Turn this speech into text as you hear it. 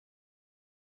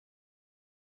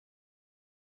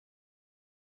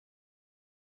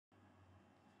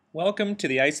Welcome to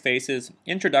the ICEfaces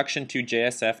Introduction to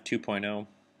JSF 2.0.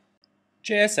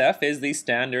 JSF is the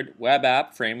standard web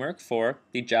app framework for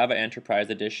the Java Enterprise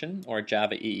Edition, or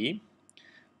Java EE.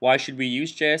 Why should we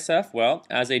use JSF? Well,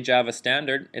 as a Java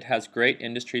standard, it has great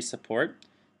industry support.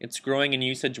 It's growing in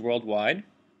usage worldwide.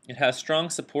 It has strong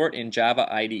support in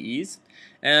Java IDEs.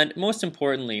 And most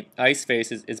importantly,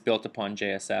 ICEfaces is built upon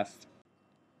JSF.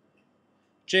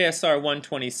 JSR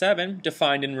 127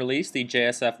 defined and released the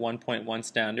JSF 1.1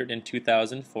 standard in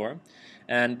 2004,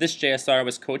 and this JSR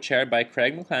was co-chaired by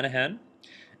Craig McClanahan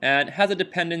and has a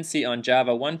dependency on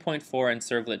Java 1.4 and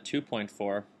Servlet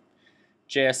 2.4.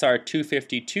 JSR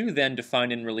 252 then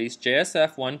defined and released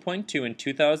JSF 1.2 in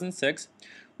 2006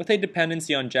 with a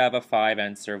dependency on Java 5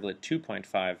 and Servlet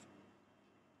 2.5.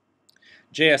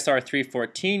 JSR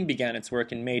 314 began its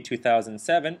work in May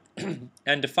 2007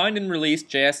 and defined and released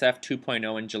JSF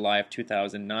 2.0 in July of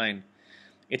 2009.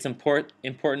 It's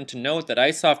important to note that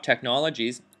ICEsoft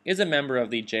Technologies is a member of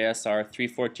the JSR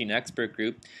 314 expert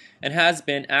group and has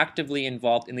been actively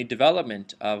involved in the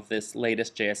development of this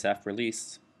latest JSF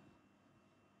release.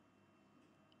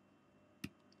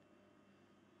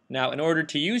 Now, in order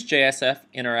to use JSF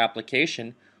in our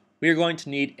application, we are going to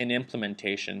need an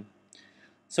implementation.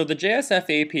 So the JSF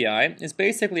API is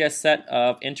basically a set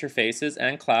of interfaces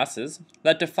and classes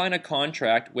that define a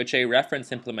contract which a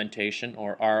reference implementation,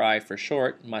 or RI for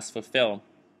short, must fulfill.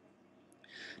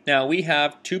 Now we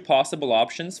have two possible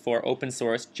options for open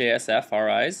source JSF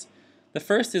RIs. The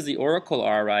first is the Oracle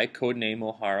RI, codename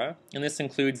O'Hara, and this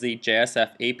includes the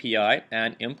JSF API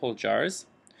and impl jars.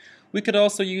 We could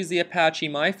also use the Apache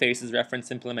MyFaces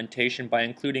reference implementation by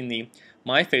including the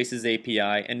MyFaces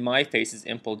API and MyFaces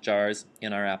impl jars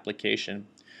in our application.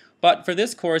 But for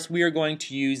this course, we are going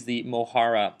to use the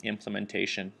O'Hara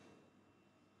implementation.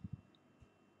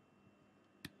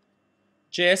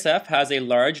 JSF has a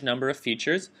large number of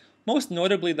features, most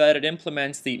notably that it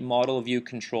implements the model view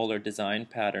controller design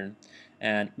pattern.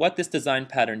 And what this design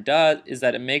pattern does is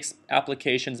that it makes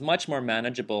applications much more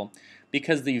manageable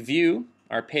because the view,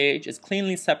 our page, is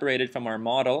cleanly separated from our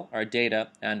model, our data,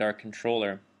 and our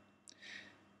controller.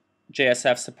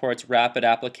 JSF supports rapid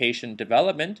application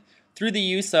development through the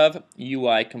use of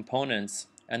UI components,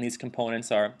 and these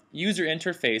components are user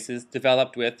interfaces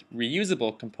developed with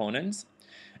reusable components,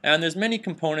 and there's many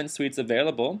component suites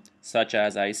available, such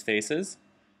as ICEfaces.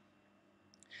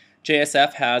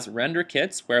 JSF has render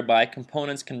kits whereby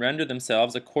components can render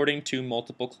themselves according to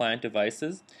multiple client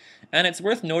devices, and it's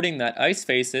worth noting that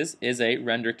ICEfaces is a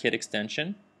render kit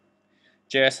extension.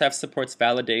 JSF supports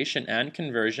validation and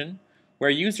conversion, where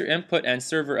user input and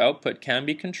server output can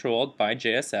be controlled by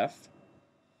JSF.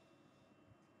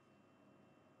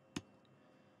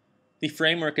 The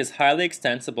framework is highly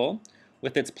extensible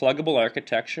with its pluggable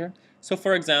architecture. So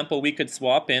for example, we could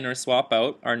swap in or swap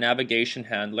out our navigation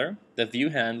handler, the view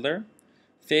handler,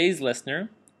 phase listener,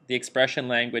 the expression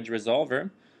language resolver,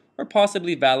 or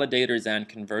possibly validators and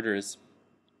converters.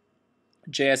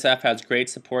 JSF has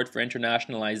great support for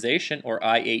internationalization, or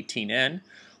I-18N,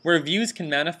 where views can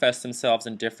manifest themselves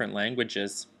in different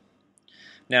languages.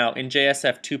 Now, in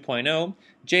JSF 2.0,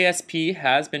 JSP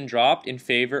has been dropped in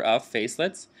favor of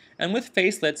facelets, and with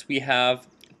facelets we have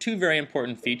two very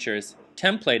important features: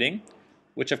 templating,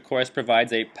 which of course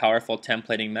provides a powerful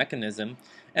templating mechanism,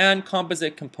 and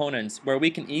composite components, where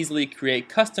we can easily create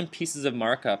custom pieces of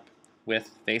markup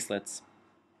with facelets.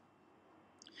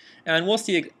 And we'll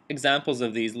see examples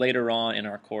of these later on in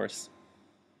our course.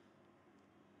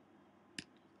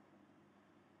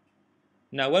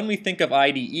 Now, when we think of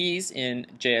IDEs in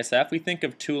JSF, we think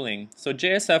of tooling. So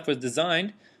JSF was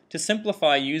designed to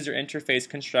simplify user interface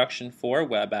construction for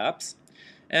web apps.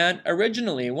 And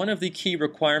originally, one of the key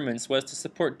requirements was to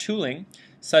support tooling,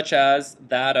 such as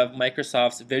that of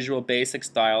Microsoft's Visual Basic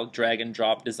style drag and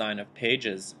drop design of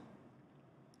pages.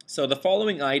 So the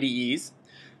following IDEs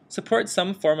support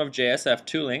some form of JSF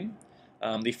tooling.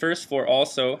 The first four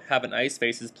also have an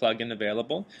ICEfaces plugin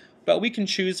available, but we can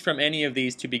choose from any of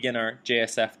these to begin our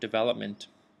JSF development.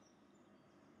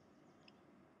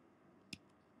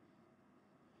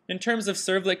 In terms of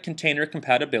servlet container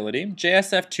compatibility,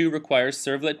 JSF 2 requires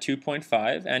Servlet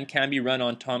 2.5 and can be run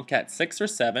on Tomcat 6 or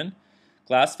 7,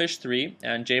 Glassfish 3,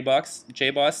 and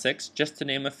JBoss 6, just to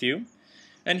name a few.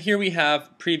 And here we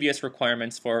have previous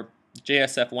requirements for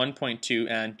JSF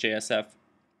 1.2 and JSF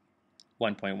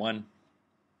 1.1.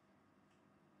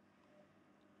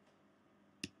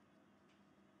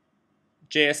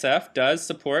 JSF does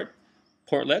support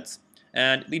portlets,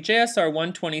 and the JSR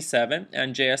 127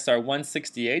 and JSR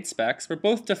 168 specs were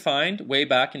both defined way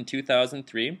back in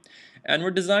 2003 and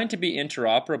were designed to be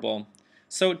interoperable.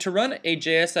 So to run a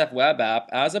JSF web app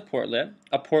as a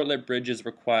portlet bridge is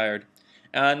required.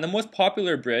 And the most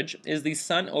popular bridge is the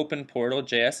Sun Open Portal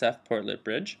JSF portlet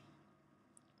bridge.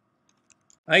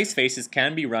 ICEfaces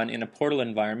can be run in a portal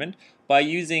environment by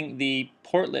using the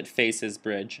ICEfaces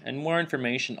bridge, and more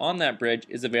information on that bridge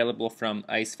is available from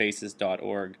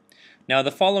ICEfaces.org. Now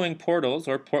the following portals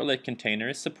or portlet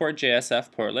containers support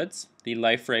JSF portlets: the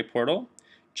LifeRay portal,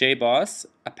 JBoss,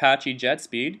 Apache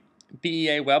JetSpeed,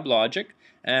 BEA WebLogic,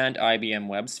 and IBM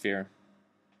WebSphere.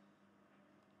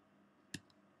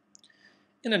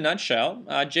 In a nutshell,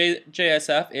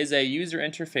 JSF is a user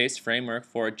interface framework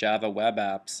for Java web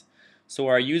apps. So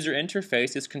our user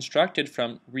interface is constructed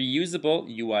from reusable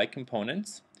UI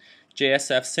components.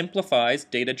 JSF simplifies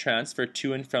data transfer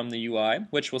to and from the UI,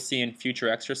 which we'll see in future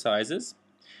exercises.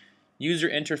 User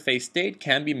interface state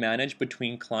can be managed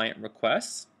between client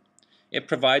requests. It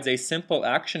provides a simple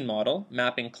action model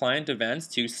mapping client events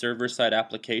to server-side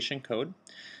application code,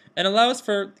 and allows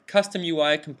for custom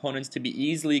UI components to be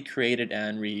easily created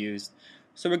and reused.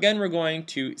 So again, we're going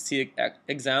to see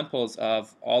examples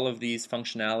of all of these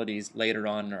functionalities later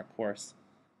on in our course.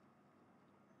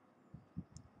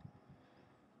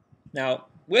 Now,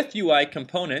 with UI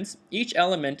components, each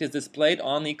element is displayed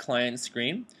on the client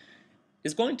screen,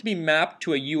 is going to be mapped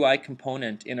to a UI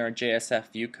component in our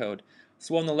JSF view code.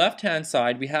 So on the left-hand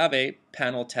side, we have a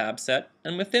panel tab set,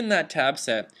 and within that tab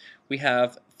set, we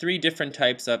have 3 different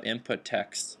types of input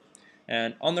text.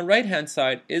 And on the right-hand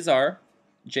side is our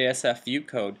JSF view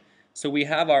code. So we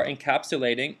have our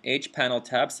encapsulating hPanel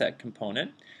tab set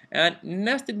component, and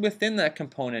nested within that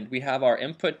component, we have our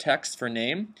input text for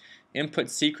name, input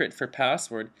secret for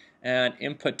password, and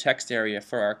input text area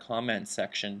for our comment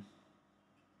section.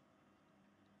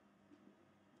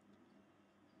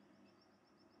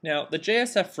 Now, the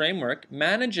JSF framework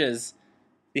manages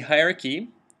the hierarchy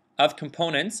of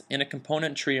components in a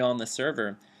component tree on the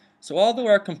server. So although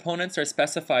our components are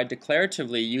specified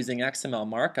declaratively using XML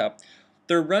markup,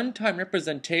 their runtime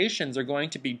representations are going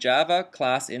to be Java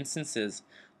class instances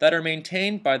that are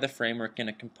maintained by the framework in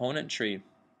a component tree.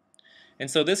 And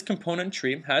so this component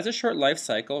tree has a short life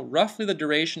cycle, roughly the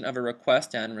duration of a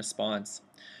request and response.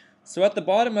 So at the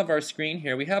bottom of our screen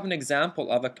here, we have an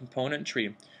example of a component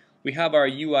tree. We have our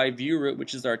UI view root,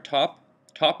 which is our top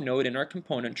node in our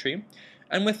component tree,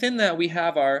 and within that we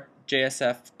have our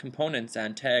JSF components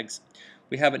and tags.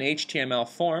 We have an HTML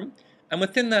form, and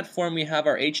within that form we have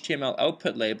our HTML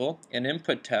output label, an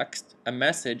input text, a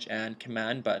message, and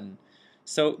command button.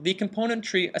 So the component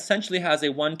tree essentially has a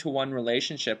one-to-one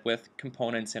relationship with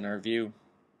components in our view,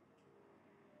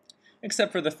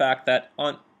 except for the fact that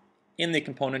in the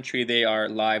component tree they are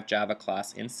live Java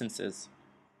class instances.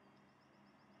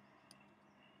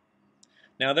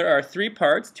 Now there are 3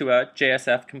 parts to a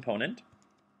JSF component.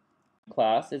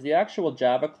 Class is the actual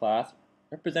Java class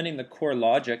representing the core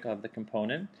logic of the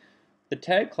component. The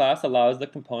tag class allows the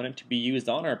component to be used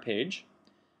on our page.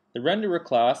 The renderer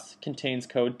class contains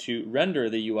code to render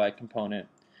the UI component.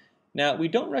 Now we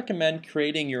don't recommend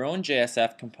creating your own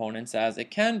JSF components as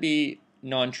it can be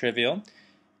non-trivial,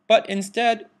 but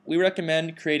instead we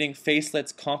recommend creating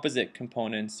Facelets composite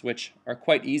components, which are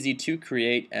quite easy to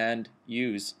create and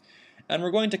use. And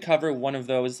we're going to cover one of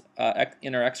those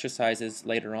in our exercises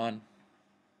later on.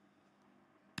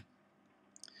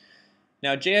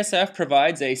 Now JSF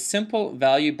provides a simple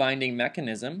value binding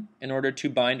mechanism in order to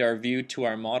bind our view to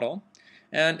our model,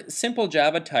 and simple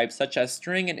Java types such as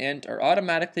string and int are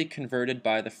automatically converted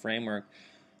by the framework.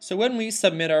 So when we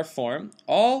submit our form,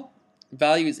 all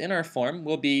values in our form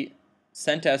will be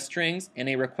sent as strings in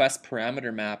a request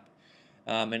parameter map.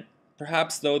 And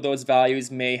perhaps though those values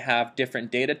may have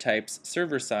different data types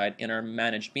server-side in our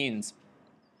managed beans.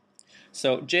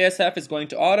 So JSF is going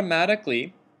to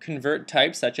automatically convert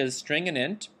types such as string and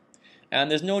int, and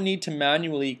there's no need to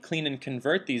manually clean and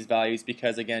convert these values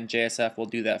because again JSF will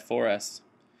do that for us.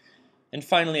 And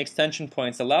finally, extension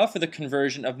points allow for the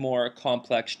conversion of more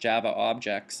complex Java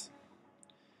objects.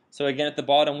 So again at the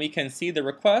bottom we can see the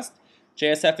request.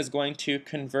 JSF is going to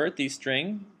convert the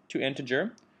string to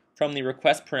integer from the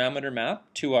request parameter map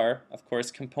to our, of course,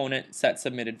 component set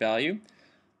submitted value.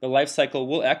 The lifecycle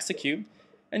will execute,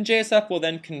 and JSF will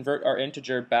then convert our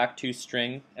integer back to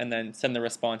string and then send the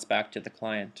response back to the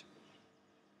client.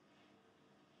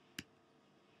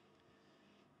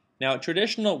 Now,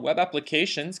 traditional web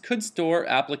applications could store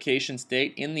application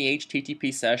state in the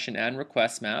HTTP session and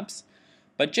request maps,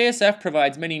 but JSF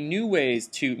provides many new ways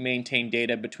to maintain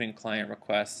data between client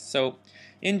requests. So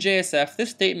in JSF,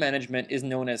 this state management is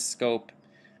known as scope.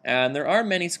 And there are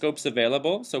many scopes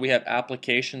available. So we have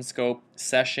application scope,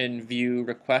 session, view,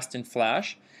 request, and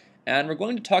flash. And we're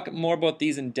going to talk more about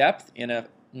these in depth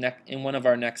in one of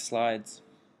our next slides.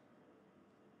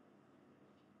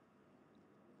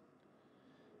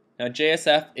 Now,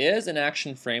 JSF is an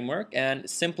action framework and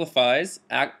simplifies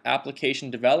application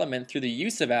development through the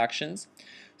use of actions.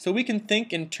 So we can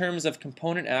think in terms of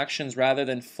component actions rather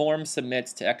than form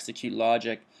submits to execute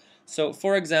logic. So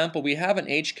for example, we have an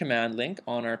H command link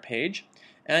on our page,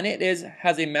 and it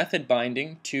has a method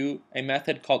binding to a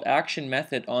method called action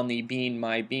method on the bean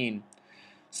myBean.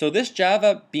 So this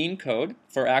Java bean code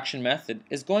for action method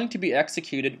is going to be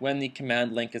executed when the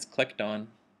command link is clicked on.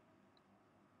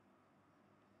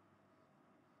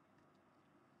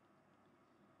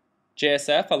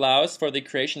 JSF allows for the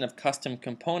creation of custom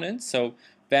components, so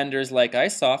vendors like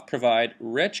ICEsoft provide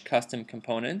rich custom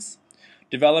components.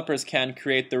 Developers can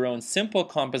create their own simple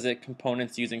composite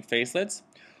components using facelets,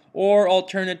 or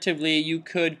alternatively, you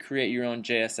could create your own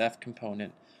JSF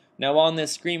component. Now on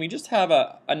this screen, we just have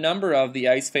a number of the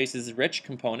ICEfaces rich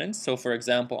components. So for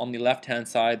example, on the left-hand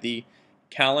side, the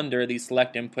calendar, the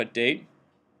select input date,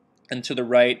 and to the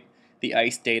right, the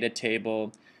ICE data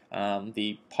table,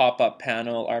 the pop-up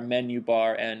panel, our menu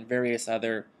bar, and various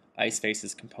other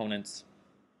ICEfaces components.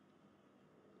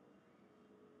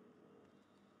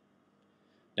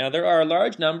 Now there are a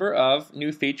large number of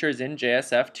new features in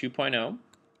JSF 2.0.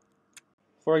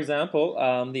 For example,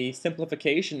 the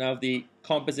simplification of the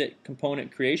composite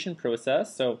component creation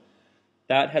process, so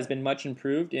that has been much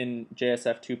improved in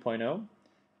JSF 2.0.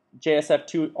 JSF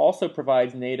 2 also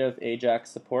provides native AJAX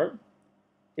support.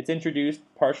 It's introduced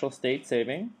partial state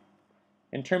saving.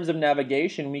 In terms of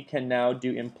navigation, we can now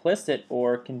do implicit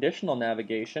or conditional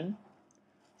navigation.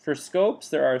 For scopes,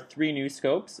 there are 3 new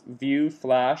scopes: View,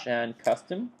 Flash, and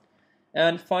Custom.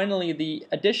 And finally, the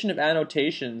addition of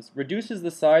annotations reduces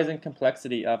the size and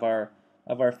complexity of our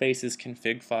Faces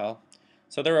config file.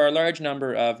 So there are a large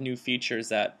number of new features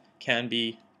that can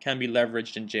be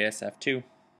leveraged in JSF 2.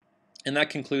 And that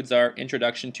concludes our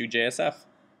introduction to JSF.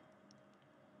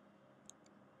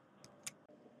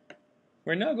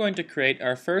 We're now going to create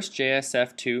our first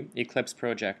JSF 2 Eclipse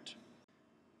project.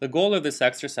 The goal of this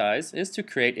exercise is to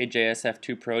create a JSF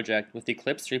 2 project with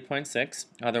Eclipse 3.6,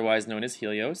 otherwise known as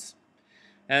Helios,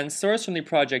 and source from the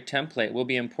project template will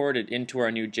be imported into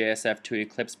our new JSF 2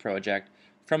 Eclipse project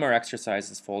from our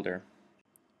exercises folder.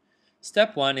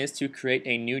 Step 1 is to create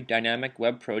a new dynamic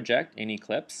web project in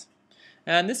Eclipse,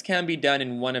 and this can be done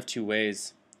in one of 2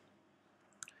 ways.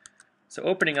 So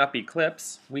opening up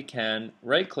Eclipse, we can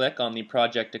right-click on the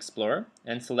Project Explorer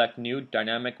and select New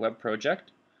Dynamic Web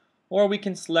Project, or we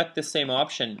can select the same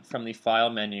option from the File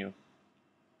menu.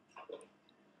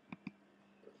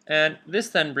 And this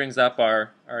then brings up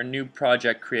our new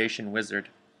project creation wizard.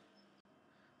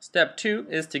 Step 2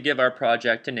 is to give our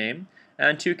project a name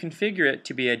and to configure it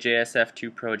to be a JSF 2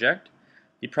 project.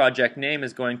 The project name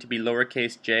is going to be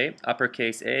lowercase j,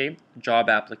 uppercase A, job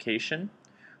application.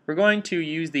 We're going to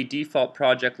use the default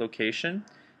project location,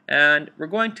 and we're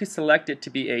going to select it to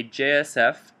be a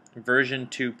JSF version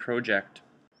 2 project.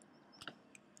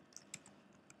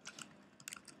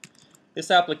 This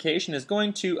application is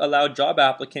going to allow job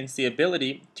applicants the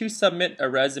ability to submit a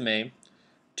resume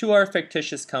to our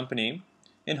fictitious company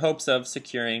in hopes of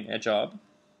securing a job.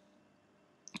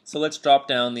 So let's drop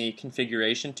down the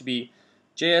configuration to be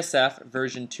JSF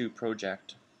version 2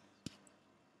 project.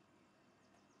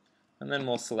 And then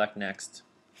we'll select Next.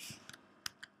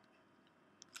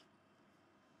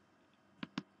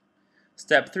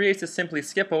 Step 3 is to simply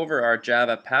skip over our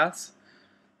Java paths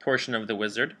portion of the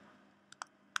wizard,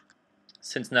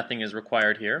 since nothing is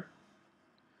required here.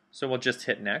 So we'll just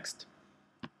hit Next.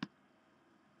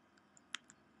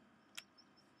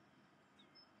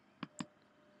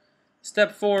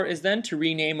 Step 4 is then to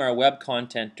rename our web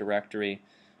content directory.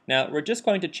 Now, we're just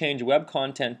going to change web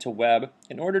content to web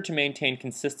in order to maintain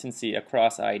consistency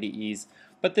across IDEs,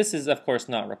 but this is of course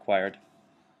not required.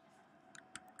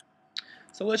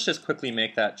 So let's just quickly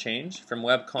make that change from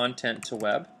web content to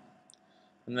web,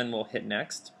 and then we'll hit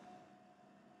Next.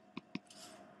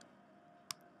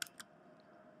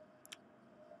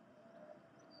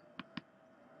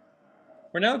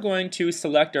 We're now going to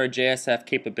select our JSF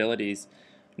capabilities.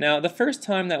 Now, the first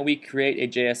time that we create a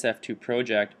JSF 2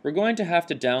 project, we're going to have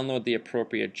to download the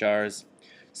appropriate jars.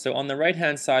 So on the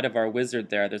right-hand side of our wizard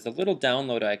there's a little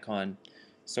download icon.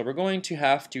 So we're going to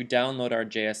have to download our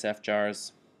JSF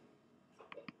jars.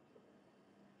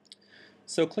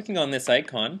 So clicking on this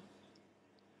icon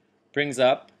brings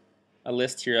up a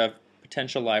list here of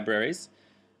potential libraries.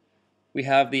 We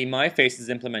have the MyFaces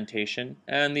implementation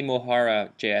and the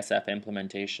Mohara JSF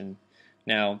implementation.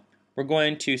 Now, we're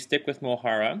going to stick with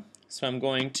Mohara, so I'm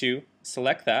going to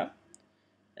select that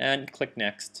and click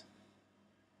Next.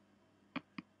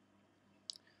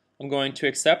 I'm going to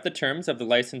accept the terms of the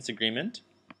license agreement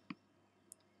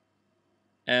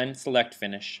and select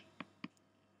Finish.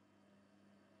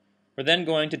 We're then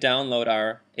going to download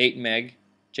our 8 meg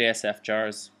JSF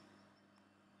jars.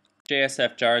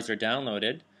 JSF jars are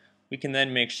downloaded. We can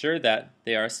then make sure that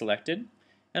they are selected,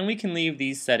 and we can leave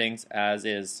these settings as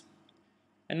is.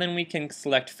 And then we can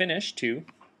select Finish to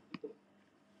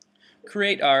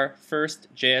create our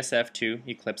first JSF2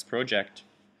 Eclipse project.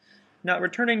 Now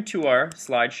returning to our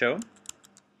slideshow,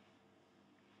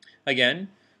 again,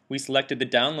 we selected the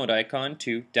download icon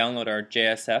to download our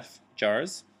JSF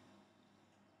jars.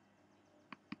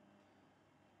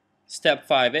 Step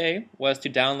 5A was to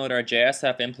download our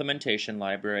JSF implementation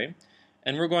library,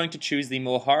 and we're going to choose the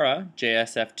Mohara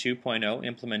JSF 2.0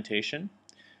 implementation.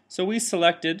 So we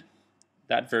selected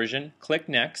that version, clicked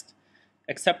Next,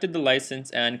 accepted the license,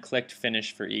 and clicked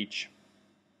Finish for each.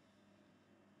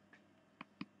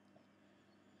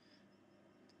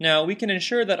 Now we can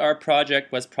ensure that our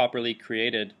project was properly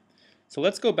created. So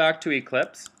let's go back to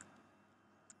Eclipse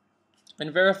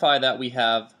and verify that we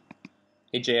have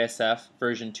a JSF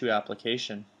version 2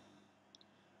 application.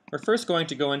 We're first going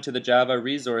to go into the Java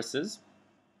resources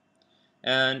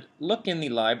and look in the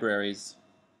libraries.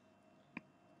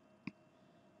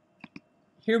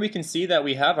 Here we can see that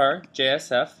we have our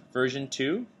JSF version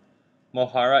 2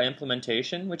 Mohara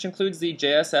implementation, which includes the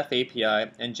JSF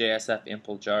API and JSF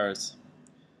impl jars.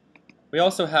 We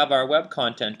also have our web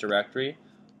content directory,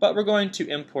 but we're going to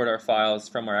import our files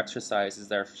from our exercises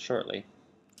there shortly.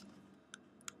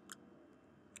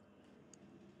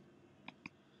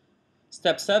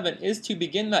 Step 7 is to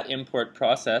begin that import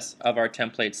process of our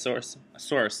template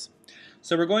source.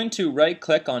 So we're going to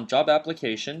right-click on Job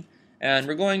Application, and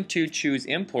we're going to choose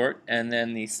Import, and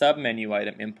then the sub-menu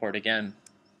item Import again.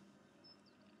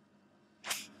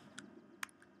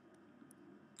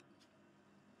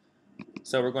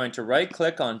 So we're going to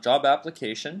right-click on Job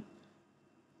Application,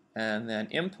 and then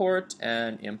Import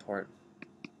and Import.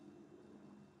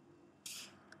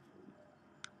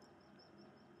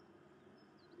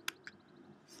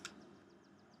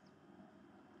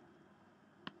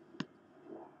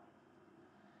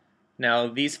 Now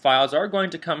these files are going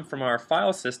to come from our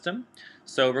file system,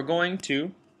 so we're going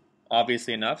to,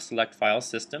 obviously enough, select File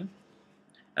System,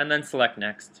 and then select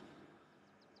Next.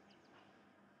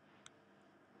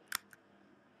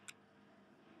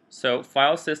 So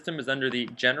File System is under the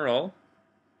General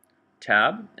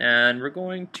tab, and we're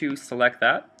going to select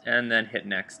that and then hit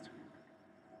Next.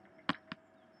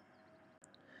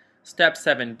 Step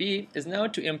 7b is now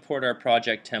to import our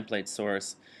project template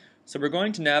source. So we're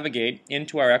going to navigate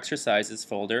into our exercises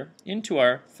folder, into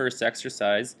our first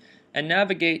exercise, and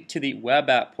navigate to the web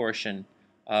app portion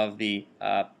of the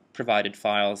provided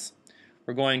files.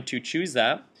 We're going to choose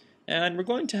that, and we're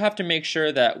going to have to make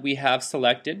sure that we have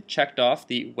selected, checked off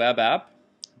the web app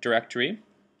directory,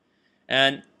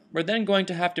 and we're then going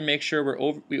to have to make sure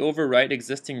we overwrite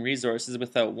existing resources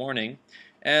without warning,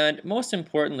 and most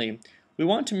importantly, we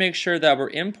want to make sure that we're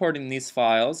importing these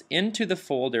files into the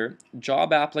folder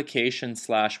job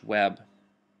application/web.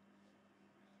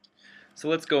 So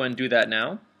let's go and do that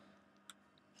now.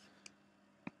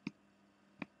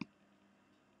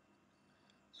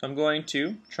 So I'm going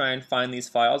to try and find these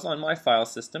files on my file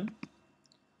system.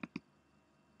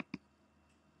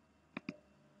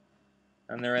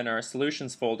 And they're in our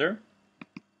solutions folder.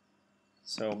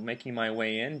 So making my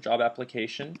way in, job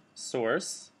application,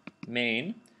 source,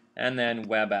 main, and then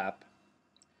web app.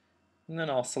 And then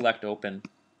I'll select open.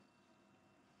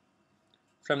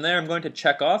 From there I'm going to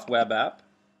check off web app.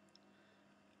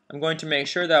 I'm going to make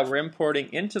sure that we're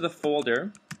importing into the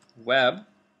folder web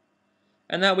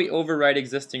and that we overwrite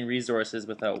existing resources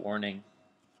without warning.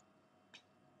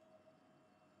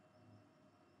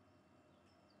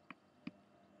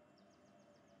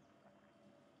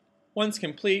 Once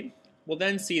complete, we'll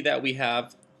then see that we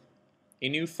have a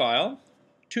new file,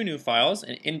 two new files,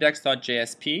 an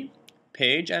index.jsp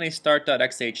page and a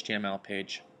start.xhtml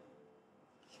page.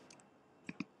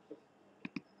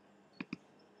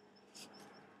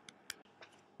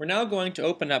 We're now going to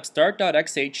open up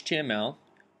start.xhtml,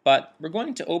 but we're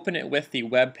going to open it with the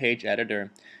web page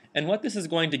editor. And what this is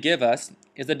going to give us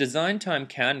is a design time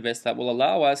canvas that will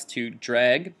allow us to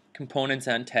drag components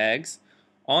and tags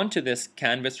onto this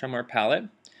canvas from our palette,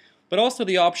 but also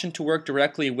the option to work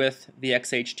directly with the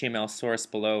XHTML source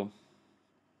below.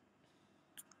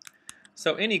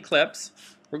 So in Eclipse,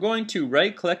 we're going to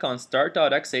right-click on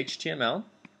start.xhtml.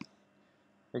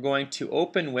 We're going to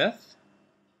open with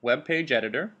Web Page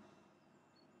Editor.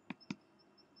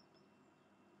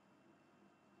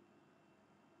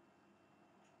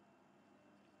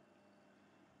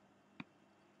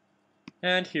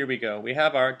 And here we go. We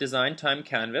have our design time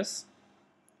canvas.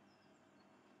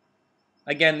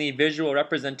 Again, the visual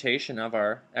representation of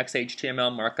our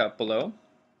XHTML markup below.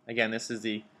 Again, this is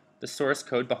the source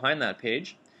code behind that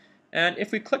page. And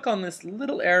if we click on this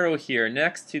little arrow here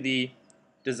next to the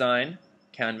design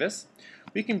canvas,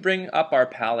 we can bring up our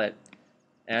palette.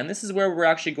 And this is where we're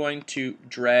actually going to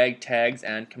drag tags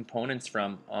and components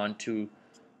from onto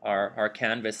our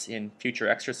canvas in future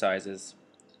exercises.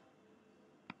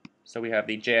 So we have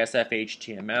the JSF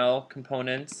HTML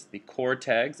components, the core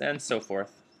tags, and so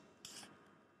forth.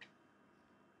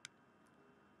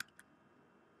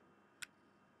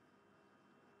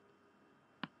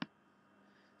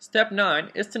 Step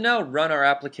 9 is to now run our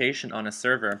application on a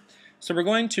server. So we're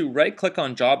going to right-click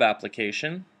on Job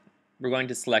Application. We're going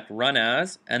to select Run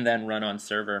As, and then Run on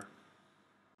Server.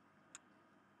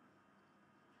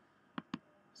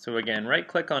 So again,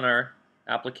 right-click on our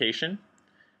application,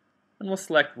 and we'll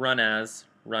select Run As,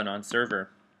 Run on Server.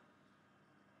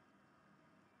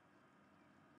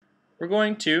 We're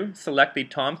going to select the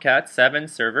Tomcat 7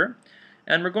 server,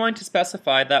 and we're going to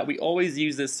specify that we always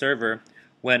use this server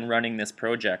when running this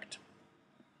project.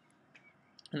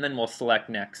 And then we'll select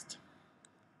Next.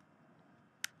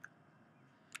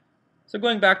 So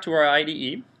going back to our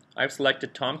IDE, I've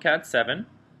selected Tomcat 7,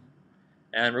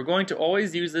 and we're going to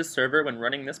always use this server when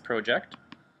running this project,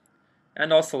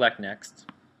 and I'll select Next.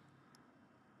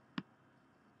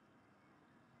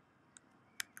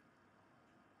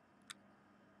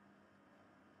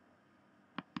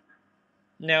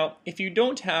 Now, if you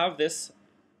don't have this,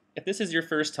 if this is your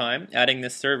first time adding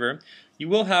this server, you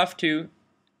will have to,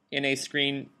 in a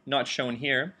screen not shown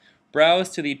here, browse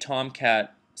to the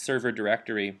Tomcat server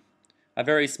directory. A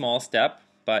very small step,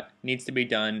 but needs to be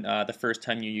done the first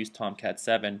time you use Tomcat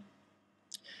 7.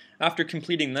 After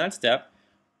completing that step,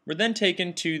 we're then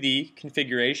taken to the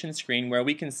configuration screen where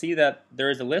we can see that there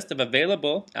is a list of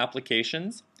available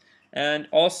applications, and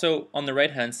also on the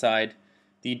right hand side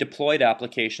the deployed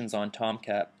applications on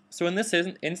Tomcat. So in this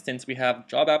instance we have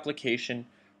job application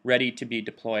ready to be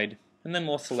deployed, and then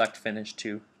we'll select Finish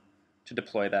to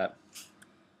deploy that.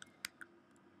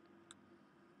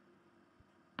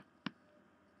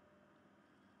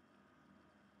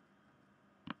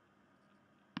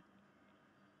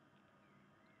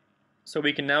 So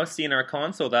we can now see in our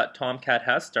console that Tomcat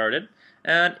has started,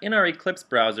 and in our Eclipse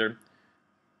browser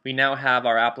we now have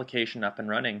our application up and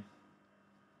running.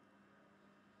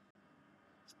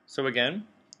 So again,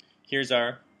 here's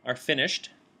our finished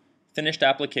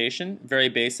application, very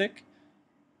basic.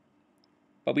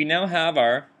 But we now have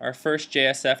our first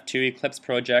JSF2 Eclipse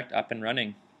project up and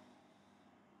running.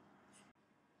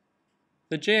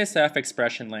 The JSF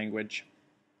expression language.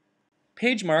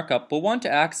 Page markup will want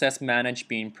to access Manage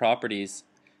Bean properties.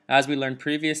 As we learned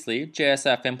previously,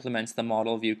 JSF implements the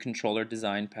model view controller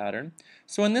design pattern.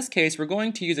 So in this case, we're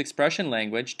going to use expression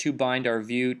language to bind our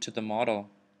view to the model.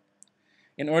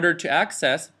 In order to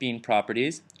access Bean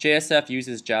properties, JSF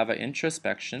uses Java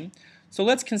introspection. So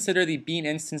let's consider the Bean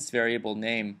instance variable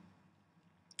name.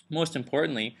 Most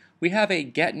importantly, we have a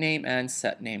getName and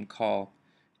setName call.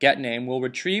 GetName will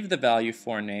retrieve the value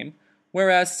for name,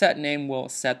 whereas setName will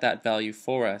set that value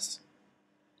for us.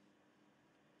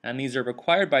 And these are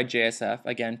required by JSF,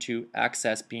 again, to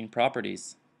access Bean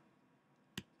properties.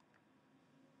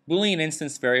 Boolean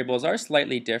instance variables are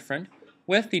slightly different,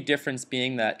 with the difference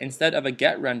being that instead of a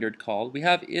getRendered call, we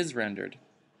have isRendered.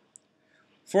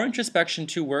 For introspection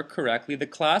to work correctly, the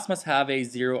class must have a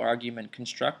zero-argument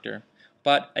constructor,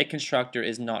 but a constructor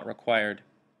is not required.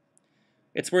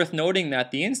 It's worth noting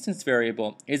that the instance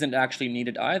variable isn't actually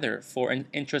needed either for an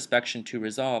introspection to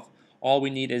resolve. All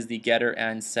we need is the getter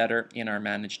and setter in our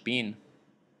managed bean.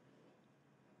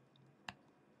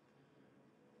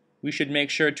 We should make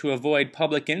sure to avoid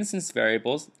public instance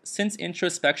variables since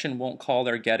introspection won't call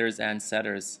their getters and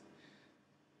setters.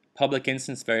 Public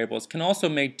instance variables can also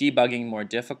make debugging more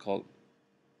difficult.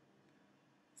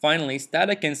 Finally,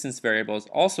 static instance variables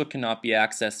also cannot be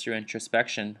accessed through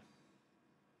introspection.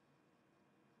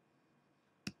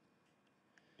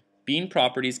 Bean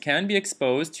properties can be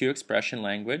exposed to expression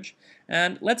language,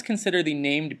 and let's consider the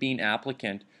named bean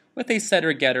applicant with a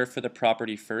setter-getter for the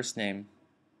property first name.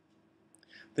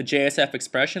 The JSF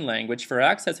expression language for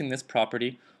accessing this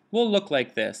property will look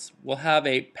like this. We'll have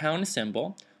a pound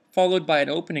symbol followed by an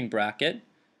opening bracket,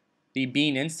 the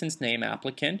bean instance name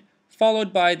applicant,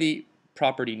 followed by the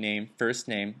property name first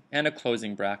name, and a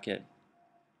closing bracket.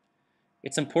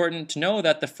 It's important to know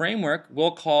that the framework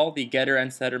will call the getter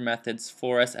and setter methods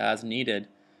for us as needed.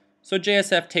 So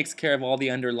JSF takes care of all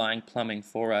the underlying plumbing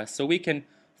for us, so we can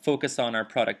focus on our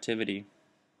productivity.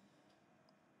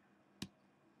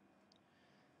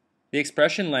 The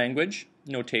expression language,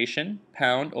 notation,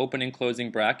 pound, open and closing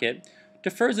bracket,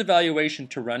 defers evaluation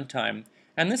to runtime,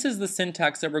 and this is the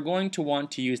syntax that we're going to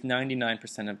want to use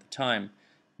 99% of the time.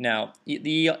 Now,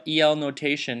 the EL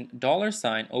notation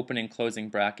 $, open and closing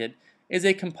bracket, is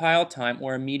a compile time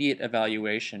or immediate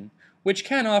evaluation, which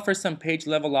can offer some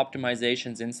page-level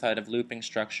optimizations inside of looping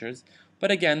structures,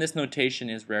 but again, this notation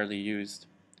is rarely used.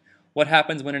 What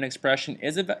happens when an expression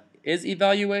is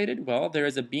evaluated? Well, there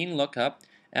is a bean lookup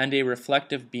and a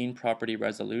reflective bean property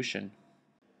resolution.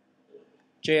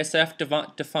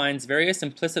 JSF defines various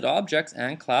implicit objects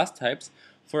and class types,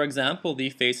 for example, the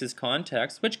faces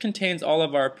context, which contains all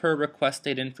of our per request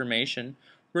state information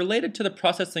related to the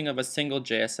processing of a single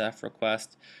JSF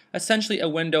request, essentially a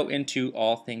window into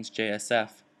all things JSF.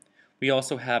 We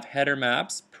also have header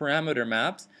maps, parameter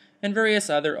maps, and various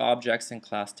other objects and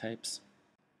class types.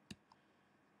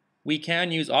 We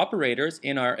can use operators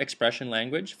in our expression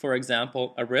language, for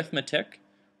example, arithmetic,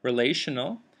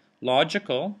 relational,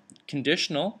 logical,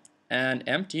 conditional, and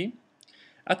empty.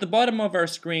 At the bottom of our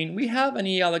screen, we have an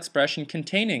EL expression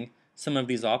containing some of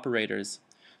these operators.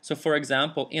 So for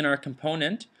example, in our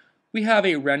component, we have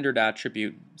a rendered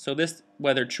attribute. So this,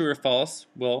 whether true or false,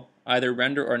 will either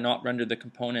render or not render the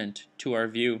component to our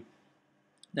view.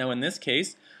 Now in this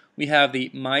case, we have the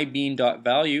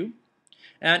myBean.value,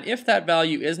 and if that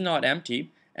value is not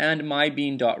empty and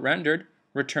myBean.rendered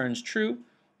returns true,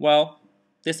 well,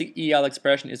 this EL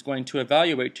expression is going to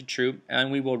evaluate to true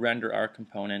and we will render our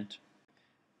component.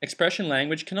 Expression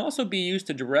language can also be used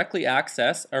to directly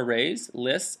access arrays,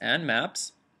 lists, and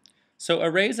maps. So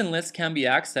arrays and lists can be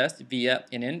accessed via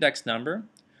an index number,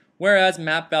 whereas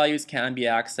map values can be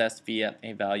accessed via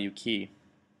a value key.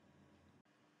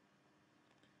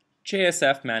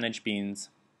 JSF Manage Beans.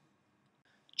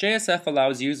 JSF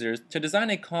allows users to design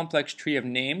a complex tree of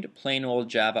named plain old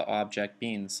Java object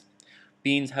beans.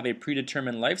 Beans have a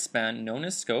predetermined lifespan known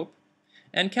as scope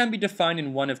and can be defined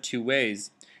in one of two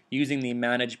ways, using the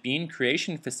Manage Bean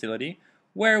creation facility,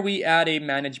 where we add a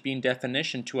Manage Bean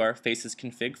definition to our Faces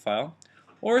config file,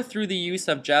 or through the use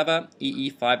of Java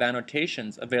EE5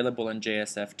 annotations available in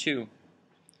JSF2.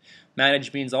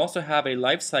 Manage Beans also have a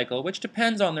life cycle which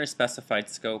depends on their specified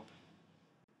scope.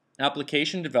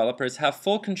 Application developers have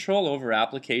full control over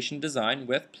application design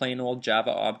with plain old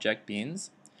Java object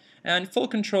beans, and full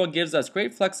control gives us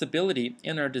great flexibility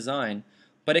in our design,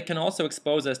 but it can also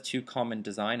expose us to common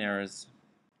design errors.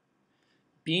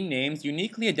 Bean names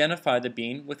uniquely identify the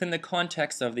bean within the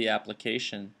context of the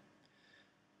application.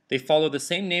 They follow the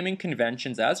same naming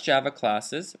conventions as Java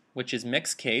classes, which is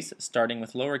mixed case starting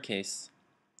with lowercase.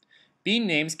 Bean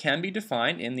names can be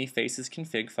defined in the Faces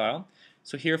config file.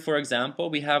 So here, for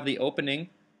example, we have the opening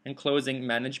and closing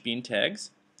Manage Bean tags,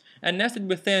 and nested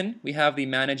within we have the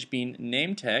Manage Bean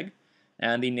name tag,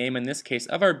 and the name in this case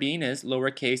of our bean is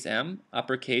lowercase m,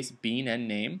 uppercase bean and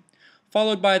name,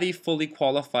 followed by the fully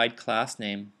qualified class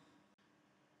name.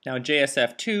 Now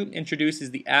JSF2 introduces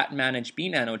the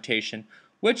 @ManageBean annotation,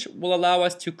 which will allow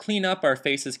us to clean up our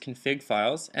Faces config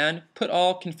files and put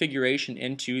all configuration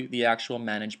into the actual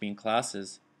ManageBean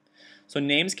classes. So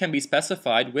names can be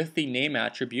specified with the name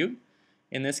attribute.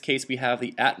 In this case we have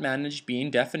the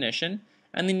 @ManageBean definition,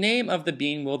 and the name of the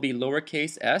bean will be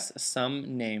lowercase s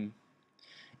some name.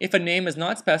 If a name is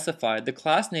not specified, the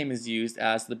class name is used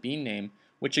as the bean name,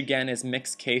 which again is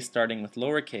mixed case starting with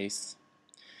lowercase.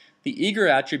 The eager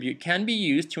attribute can be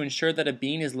used to ensure that a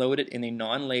bean is loaded in a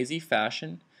non-lazy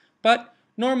fashion, but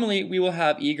normally we will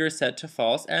have eager set to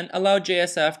false and allow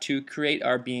JSF to create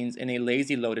our beans in a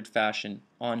lazy loaded fashion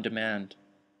on demand.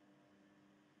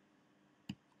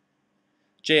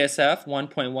 JSF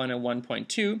 1.1 and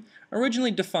 1.2 originally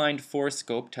defined 4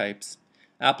 scope types.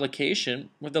 Application,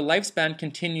 where the lifespan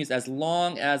continues as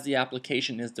long as the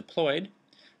application is deployed.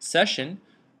 Session,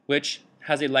 which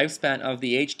has a lifespan of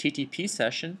the HTTP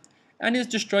session and is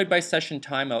destroyed by session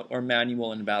timeout or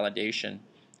manual invalidation.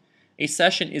 A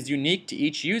session is unique to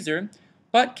each user,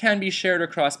 but can be shared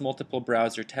across multiple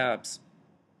browser tabs.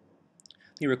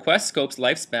 The request scope's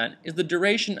lifespan is the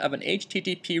duration of an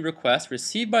HTTP request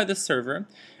received by the server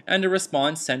and a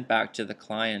response sent back to the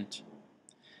client.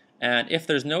 And if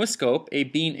there's no scope, a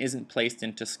bean isn't placed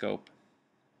into scope.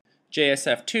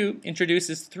 JSF2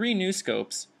 introduces 3 new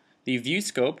scopes. The view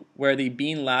scope, where the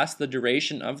bean lasts the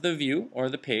duration of the view or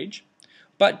the page,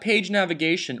 but page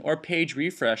navigation or page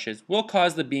refreshes will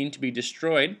cause the bean to be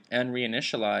destroyed and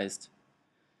reinitialized.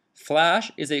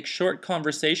 Flash is a short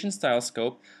conversation style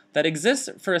scope that exists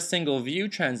for a single view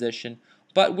transition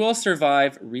but will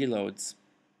survive reloads.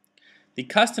 The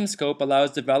custom scope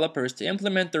allows developers to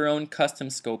implement their own custom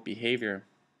scope behavior.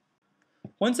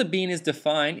 Once a bean is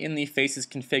defined in the Faces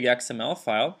config XML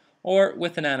file, or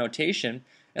with an annotation,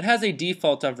 it has a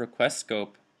default of request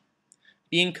scope.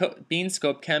 Bean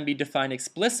scope can be defined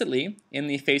explicitly in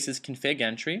the Faces config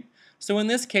entry. So in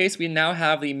this case, we now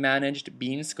have the managed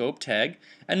bean scope tag,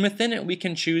 and within it we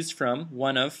can choose from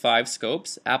one of 5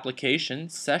 scopes: application,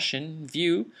 session,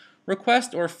 view,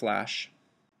 request, or flash.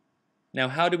 Now,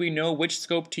 how do we know which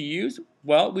scope to use?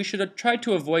 Well, we should try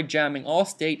to avoid jamming all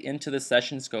state into the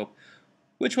session scope,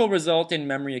 which will result in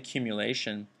memory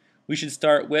accumulation. We should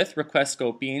start with request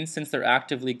scope beans since they're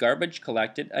actively garbage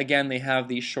collected. Again, they have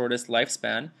the shortest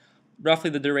lifespan, roughly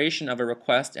the duration of a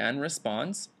request and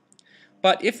response.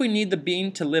 But if we need the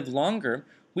bean to live longer,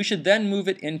 we should then move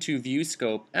it into view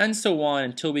scope, and so on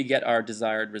until we get our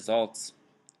desired results.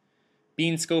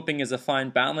 Bean scoping is a fine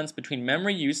balance between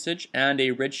memory usage and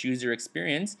a rich user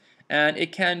experience, and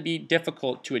it can be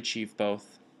difficult to achieve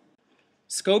both.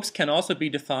 Scopes can also be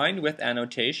defined with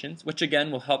annotations, which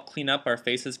again will help clean up our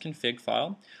Faces config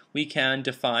file. We can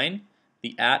define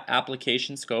the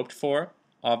 @application scoped for,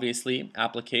 obviously,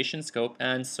 application scope,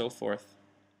 and so forth.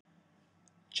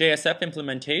 JSF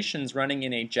implementations running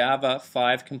in a Java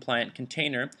 5 compliant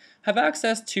container have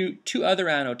access to 2 other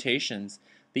annotations: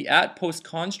 the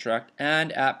 @postConstruct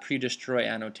and @predestroy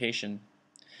annotation.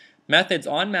 Methods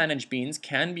on managed beans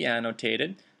can be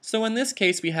annotated, so in this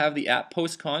case we have the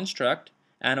 @postConstruct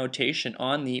annotation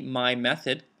on the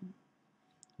myMethod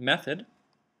method.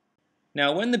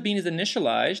 Now when the bean is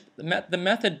initialized, the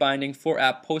method binding for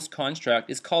 @postConstruct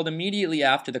is called immediately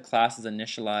after the class is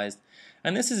initialized,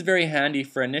 and this is very handy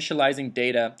for initializing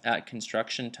data at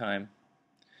construction time.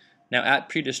 Now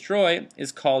 @predestroy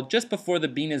is called just before the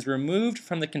bean is removed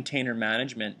from the container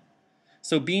management.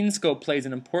 So bean scope plays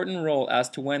an important role as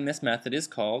to when this method is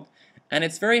called, and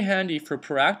it's very handy for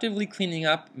proactively cleaning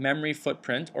up memory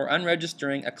footprint or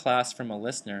unregistering a class from a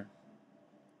listener.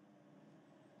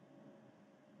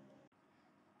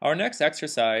 Our next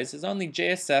exercise is on the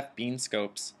JSF bean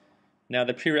scopes. Now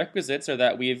the prerequisites are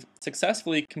that we've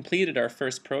successfully completed our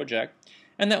first project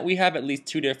and that we have at least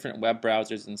 2 different web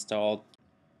browsers installed.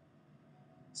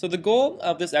 So the goal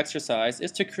of this exercise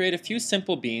is to create a few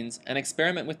simple beans and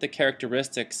experiment with the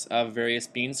characteristics of various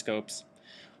bean scopes.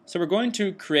 So we're going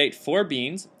to create 4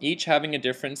 beans, each having a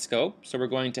different scope. So we're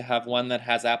going to have one that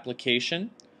has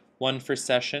application, one for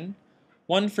session,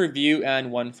 one for view,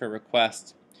 and one for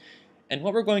request. And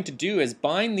what we're going to do is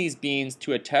bind these beans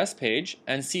to a test page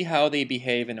and see how they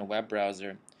behave in a web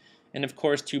browser. And of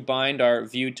course, to bind our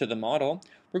view to the model,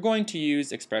 we're going to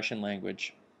use expression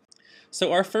language.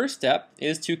 So our first step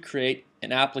is to create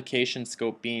an application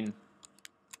scope bean.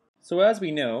 So as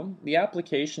we know, the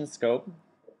application scope's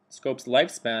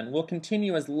lifespan will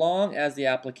continue as long as the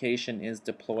application is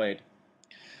deployed.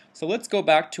 So let's go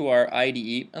back to our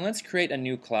IDE and let's create a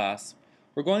new class.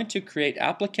 We're going to create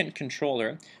applicant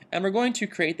controller, and we're going to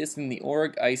create this in the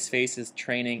org ICEfaces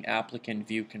training applicant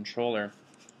view controller.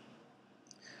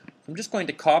 I'm just going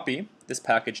to copy this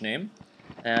package name,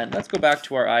 and let's go back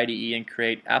to our IDE and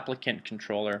create applicant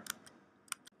controller.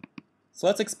 So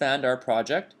let's expand our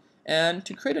project, and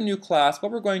to create a new class,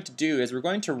 what we're going to do is we're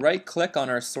going to right click on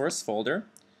our source folder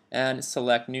and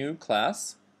select new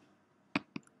class.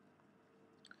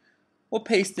 We'll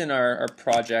paste in our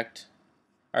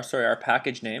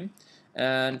package name,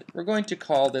 and we're going to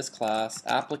call this class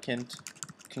applicant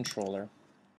controller,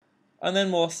 and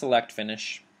then we'll select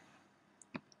finish.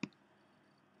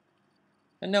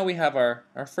 And now we have our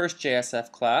first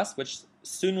JSF class, which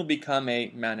soon will become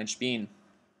a managed bean.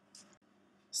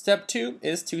 Step 2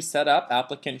 is to set up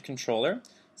applicant controller.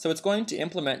 So it's going to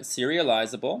implement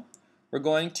serializable. We're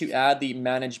going to add the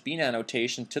managed bean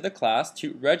annotation to the class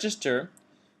to register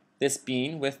this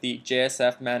bean with the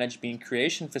JSF managed bean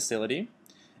creation facility,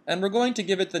 and we're going to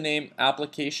give it the name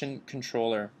application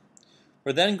controller.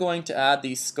 We're then going to add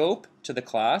the scope to the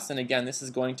class, and again this is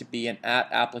going to be an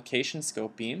 @application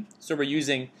scope bean, so we're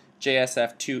using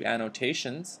JSF2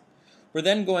 annotations. We're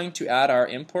then going to add our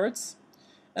imports,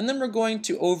 and then we're going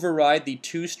to override the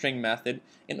toString method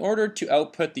in order to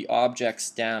output the object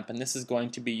stamp, and this is going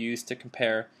to be used to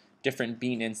compare different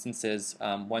bean instances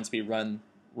once we run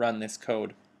this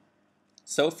code.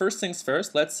 So first things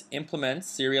first, let's implement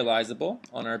serializable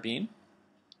on our bean.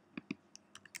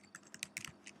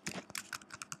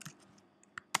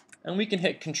 And we can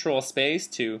hit Control Space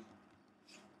to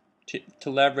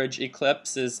leverage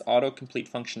Eclipse's autocomplete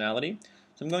functionality.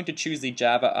 So I'm going to choose the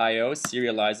Java I/O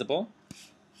serializable.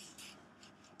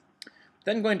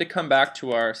 Then going to come back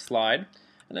to our slide,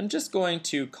 and I'm just going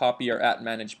to copy our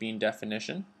 @managedBean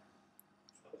definition.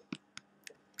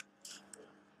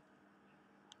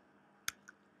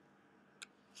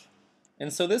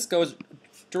 And so this goes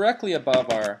directly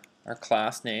above our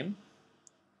class name.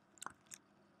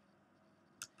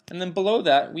 And then below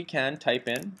that, we can type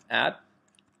in add,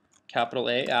 capital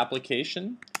A,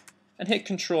 application, and hit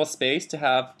Control Space to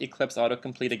have Eclipse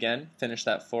autocomplete again, finish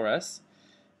that for us.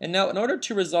 And now in order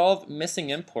to resolve missing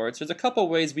imports, there's a couple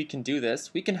ways we can do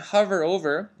this. We can hover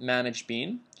over Manage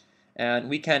Bean, and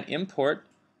we can import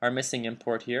our missing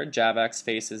import here, Java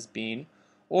ICEfaces bean,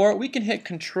 or we can hit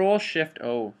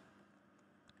Control-Shift-O.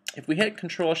 If we hit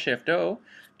Control-Shift-O,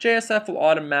 JSF will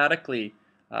automatically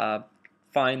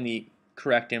find the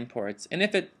correct imports, and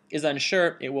if it is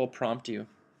unsure, it will prompt you.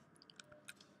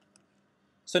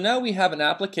 So now we have an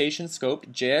application scope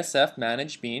JSF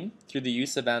manage bean through the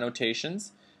use of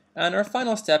annotations, and our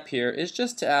final step here is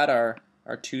just to add our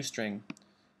toString.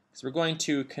 So we're going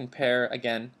to compare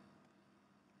again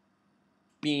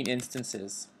bean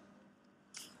instances.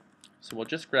 So we'll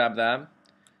just grab that,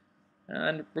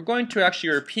 and we're going to actually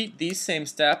repeat these same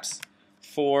steps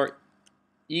for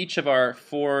each of our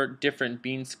 4 different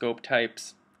bean scope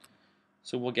types.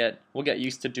 So we'll get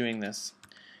used to doing this.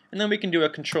 And then we can do a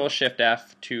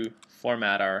Control-Shift-F to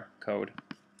format our code.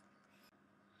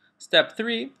 Step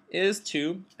 3 is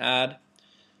to add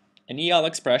an EL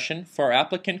expression for our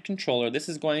applicant controller. This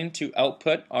is going to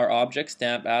output our object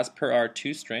stamp as per our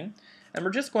toString. And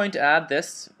we're just going to add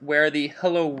this where the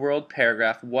hello world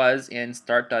paragraph was in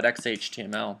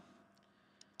start.xhtml.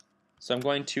 So I'm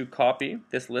going to copy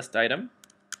this list item,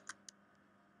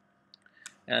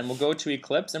 and we'll go to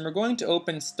Eclipse, and we're going to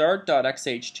open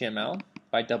start.xhtml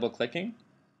by double-clicking.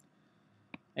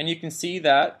 And you can see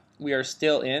that we are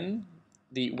still in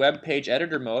the web page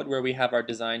editor mode where we have our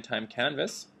design time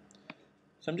canvas.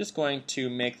 So I'm just going to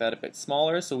make that a bit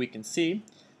smaller so we can see.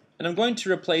 And I'm going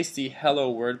to replace the hello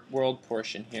world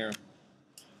portion here.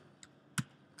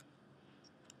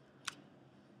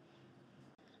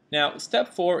 Now,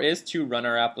 step 4 is to run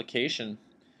our application.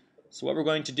 So what we're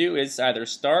going to do is either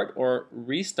start or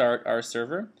restart our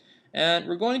server, and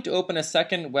we're going to open a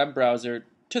second web browser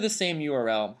to the same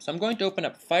URL. So I'm going to open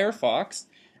up Firefox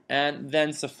and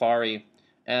then Safari.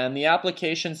 And the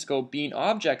application scope bean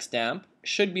object stamp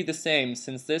should be the same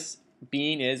since this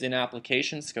bean is in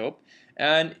application scope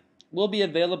and will be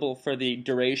available for the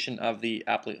duration of the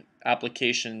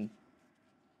application.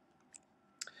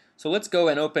 So let's go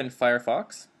and open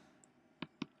Firefox.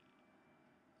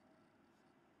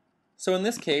 So in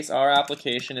this case, our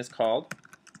application is called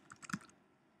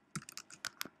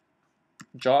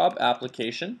Job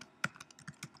Application,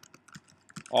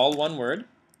 all one word,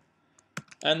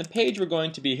 and the page we're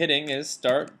going to be hitting is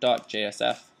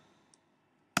start.jsf.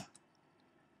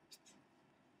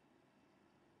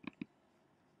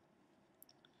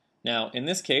 Now, in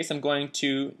this case, I'm going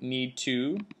to need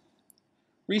to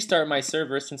restart my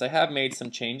server since I have made some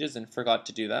changes and forgot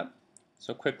to do that.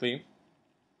 So quickly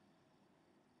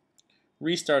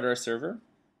restart our server.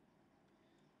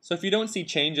 So if you don't see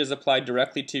changes applied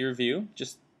directly to your view,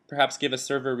 just perhaps give a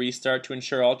server restart to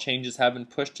ensure all changes have been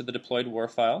pushed to the deployed WAR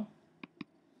file.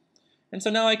 And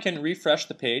so now I can refresh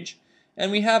the page,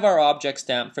 and we have our object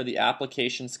stamp for the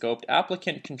application scoped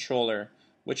applicant controller,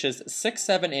 which is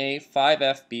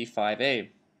 67A5FB5A.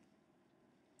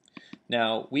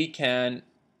 Now we can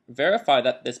verify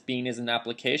that this bean is an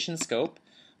application scope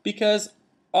because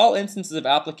all instances of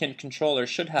applicant controller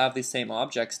should have the same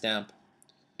object stamp.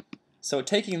 So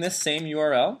taking this same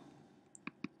URL,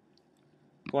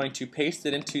 going to paste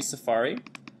it into Safari,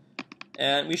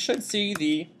 and we should see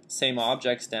the same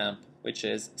object stamp, which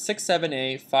is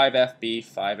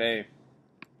 67A5FB5A.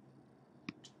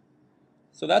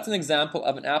 So that's an example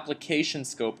of an application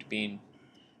scoped bean,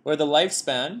 where the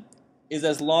lifespan is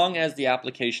as long as the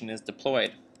application is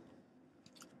deployed.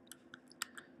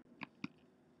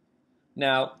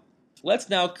 Now, let's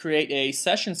now create a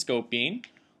session scope bean,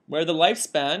 where the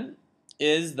lifespan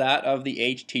is that of the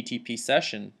HTTP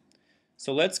session.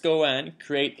 So let's go and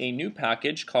create a new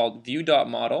package called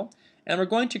view.model, and we're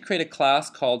going to create a class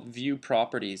called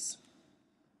viewProperties.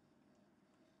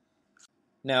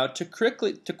 Now to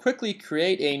quickly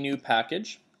create a new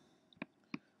package,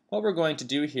 what we're going to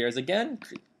do here is again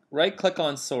right click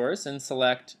on source and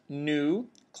select new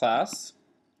class.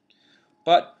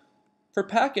 But for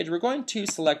package we're going to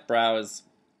select browse,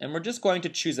 and we're just going to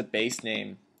choose a base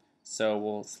name. So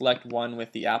we'll select one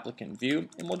with the applicant view,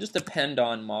 and we'll just append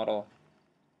on model.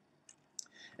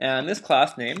 And this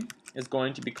class name is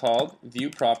going to be called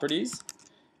viewProperties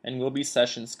and will be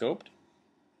session scoped.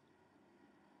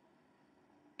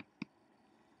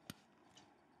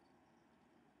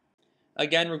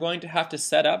 Again, we're going to have to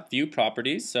set up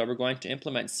viewProperties, so we're going to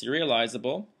implement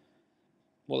serializable.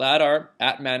 We'll add our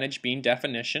 @manageBean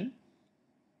definition,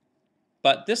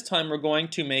 but this time we're going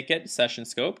to make it session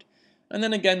scoped, and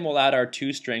then again we'll add our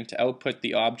toString to output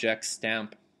the object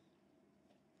stamp.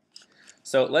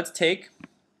 So let's take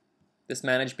this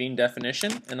manage bean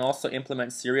definition and also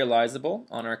implement serializable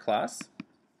on our class.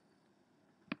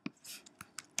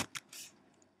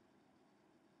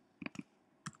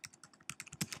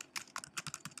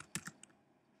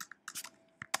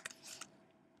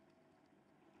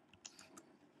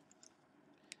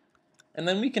 And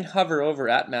then we can hover over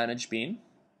at manage bean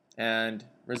and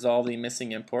resolve the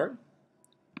missing import.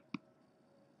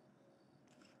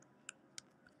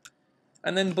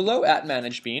 And then below at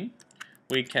manage bean,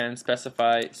 we can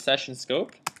specify session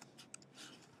scope.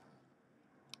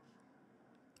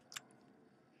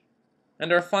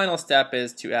 And our final step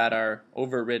is to add our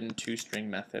overridden toString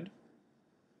method.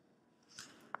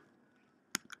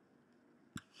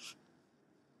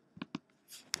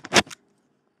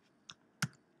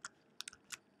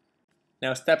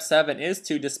 Now step 7 is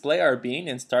to display our bean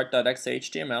in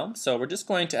start.exe.html. So we're just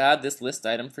going to add this list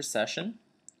item for session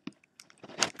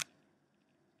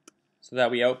so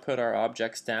that we output our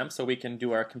object stamp so we can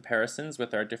do our comparisons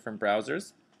with our different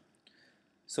browsers.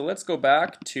 So let's go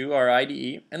back to our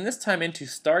IDE and this time into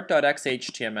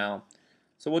start.exe.html.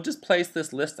 So we'll just place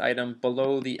this list item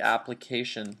below the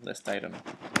application list item.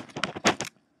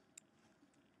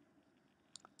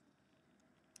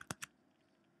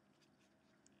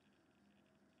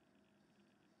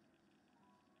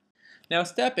 Now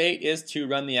step 8 is to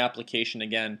run the application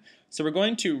again. So we're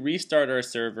going to restart our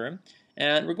server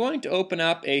and we're going to open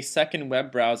up a second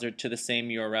web browser to the same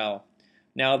URL.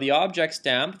 Now the object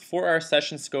stamp for our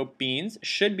session scope beans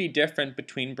should be different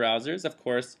between browsers. Of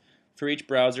course, for each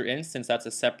browser instance that's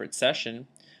a separate session.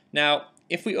 Now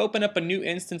if we open up a new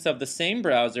instance of the same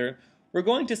browser, we're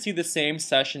going to see the same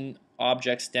session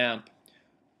object stamp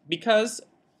because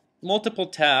multiple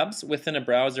tabs within a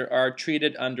browser are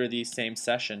treated under the same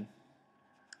session.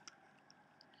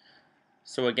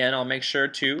 So again, I'll make sure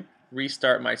to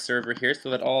restart my server here so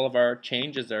that all of our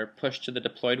changes are pushed to the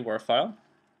deployed WAR file.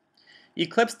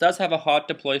 Eclipse does have a hot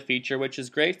deploy feature, which is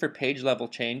great for page level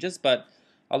changes, but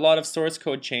a lot of source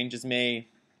code changes may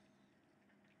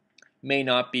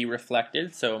not be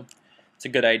reflected, so it's a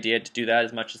good idea to do that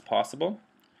as much as possible.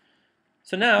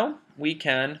 So now we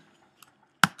can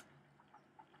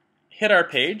hit our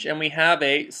page and we have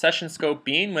a session scope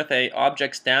bean with a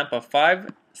object stamp of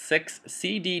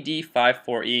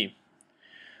 56CDD54E.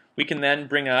 We can then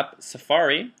bring up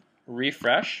Safari,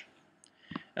 refresh,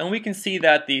 and we can see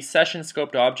that the session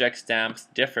scoped object stamps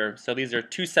differ. So these are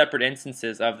two separate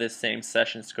instances of this same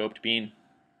session scoped bean.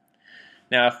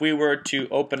 Now if we were to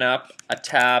open up a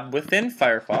tab within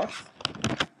Firefox,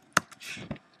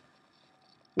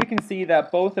 we can see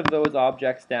that both of those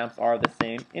object stamps are the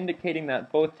same, indicating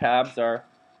that both tabs are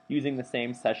using the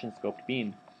same session scoped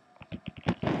bean.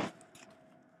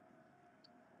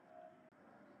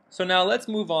 So now let's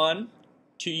move on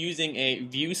to using a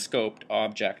view scoped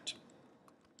object.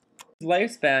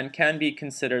 Lifespan can be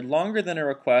considered longer than a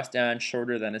request and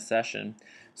shorter than a session.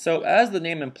 So as the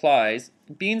name implies,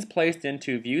 beans placed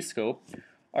into view scope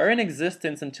are in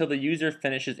existence until the user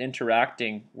finishes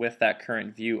interacting with that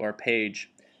current view or page.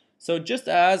 So just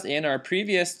as in our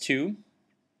previous two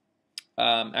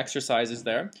exercises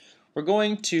there, we're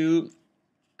going to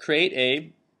create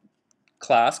a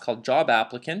class called job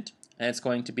applicant, and it's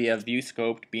going to be a view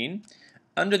scoped bean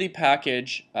under the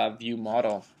package view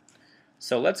model.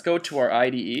 So let's go to our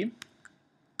IDE,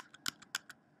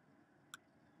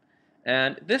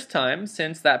 and this time,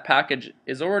 since that package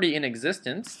is already in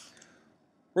existence,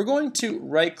 we're going to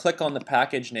right click on the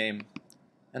package name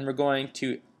and we're going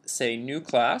to say new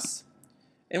class,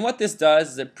 and what this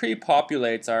does is it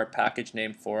pre-populates our package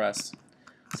name for us.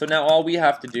 So now all we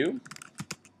have to do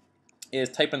is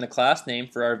type in the class name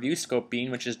for our view scope bean,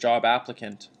 which is job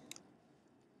applicant.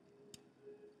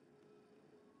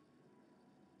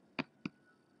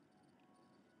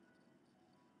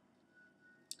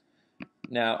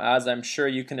 Now, as I'm sure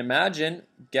you can imagine,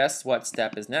 guess what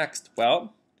step is next?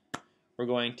 Well, we're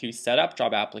going to set up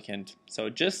job applicant. So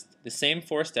just the same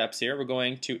 4 steps here. We're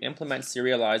going to implement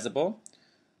serializable.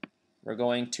 We're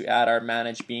going to add our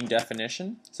manage bean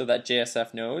definition so that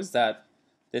JSF knows that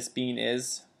this bean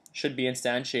should be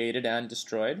instantiated and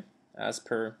destroyed as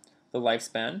per the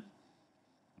lifespan.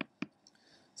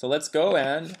 So let's go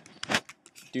and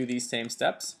do these same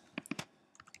steps.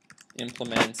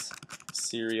 Implement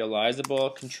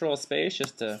serializable, control space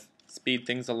just to speed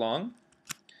things along.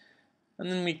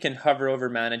 And then we can hover over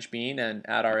manage bean and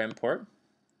add our import.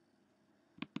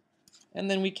 And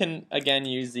then we can again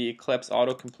use the Eclipse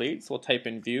autocomplete. So we'll type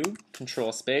in view,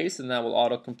 control space, and that will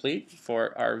autocomplete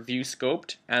for our view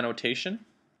scoped annotation.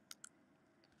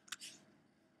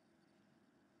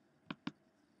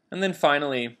 And then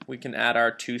finally, we can add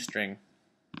our toString.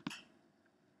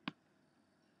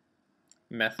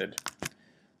 method.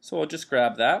 So we'll just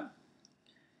grab that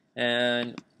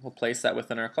and we'll place that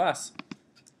within our class.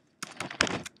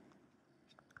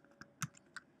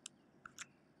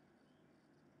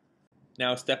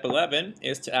 Now step 11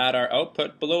 is to add our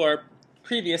output below our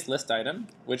previous list item,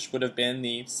 which would have been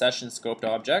the session scoped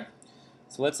object.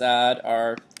 So let's add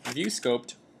our view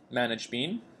scoped managed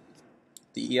bean,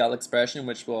 the EL expression,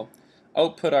 which will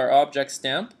output our object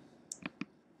stamp.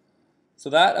 So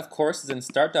that, of course, is in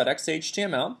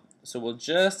start.xhtml. So we'll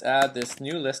just add this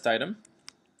new list item.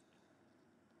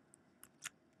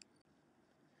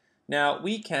 Now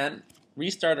we can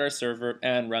restart our server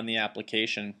and run the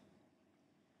application.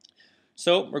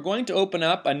 So we're going to open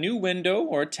up a new window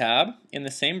or tab in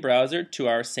the same browser to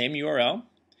our same URL.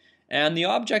 And the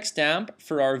object stamp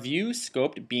for our view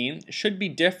scoped bean should be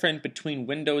different between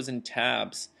windows and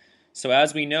tabs. So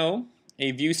as we know,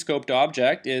 a view scoped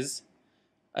object is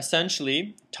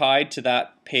essentially tied to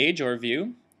that page or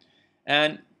view.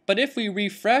 But if we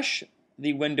refresh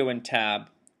the window and tab,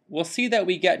 we'll see that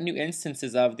we get new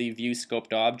instances of the view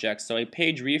scoped object. So a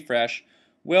page refresh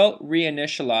will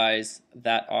reinitialize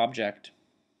that object.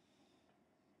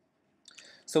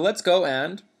 So let's go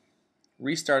and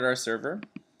restart our server.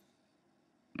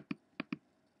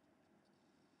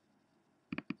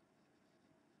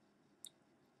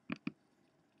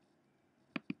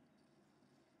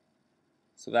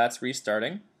 So that's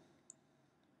restarting.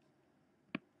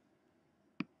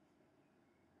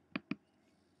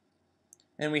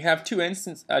 And we have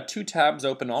two tabs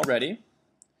open already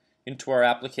into our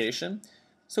application.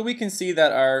 So we can see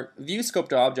that our view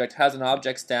scoped object has an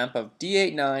object stamp of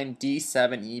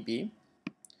D89D7EB.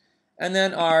 And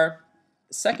then our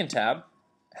second tab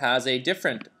has a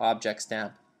different object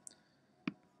stamp.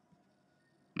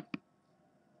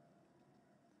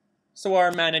 So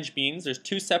our managed beans, there's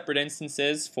two separate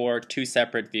instances for two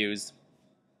separate views.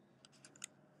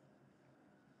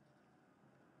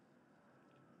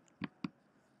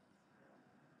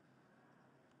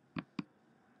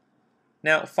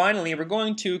 Now finally, we're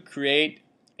going to create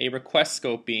a request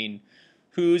scope bean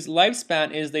whose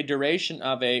lifespan is the duration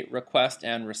of a request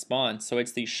and response. So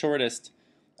it's the shortest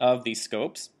of these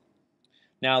scopes.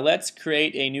 Now let's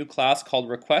create a new class called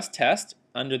request test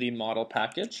under the model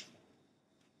package.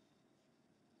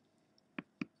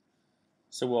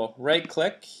 So we'll right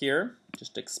click here,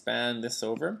 just expand this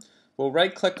over. We'll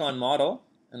right click on model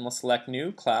and we'll select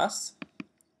new class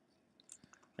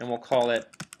and we'll call it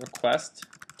request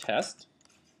test.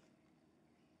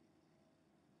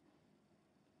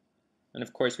 And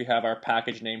of course we have our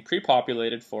package name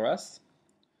pre-populated for us.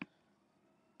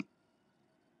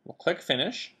 We'll click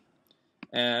finish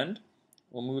and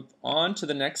we'll move on to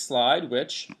the next slide,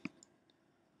 which,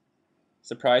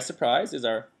 surprise, surprise, is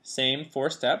our same 4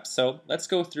 steps. So let's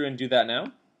go through and do that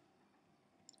now.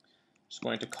 Just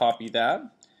going to copy that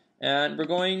and we're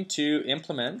going to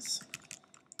implement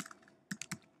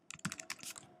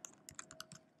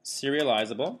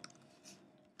serializable.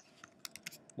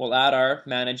 We'll add our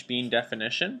manage bean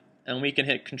definition and we can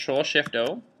hit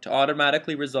Control-Shift-O to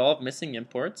automatically resolve missing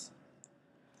imports.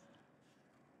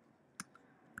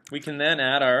 We can then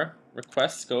add our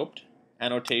request scoped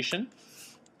annotation.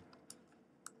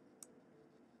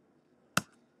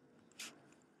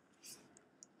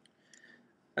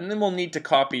 And then we'll need to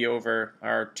copy over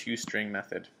our toString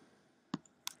method.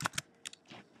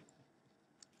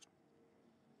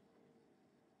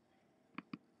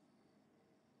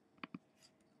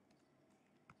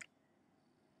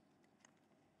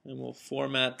 And we'll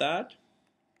format that.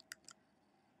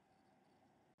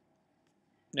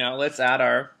 Now let's add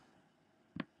our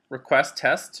request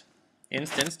test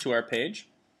instance to our page.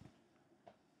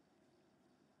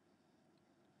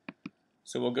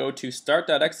 So we'll go to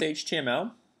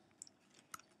start.xhtml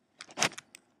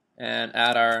and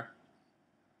add our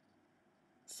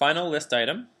final list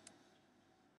item.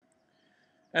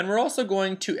 And we're also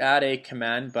going to add a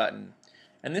command button.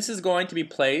 And this is going to be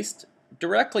placed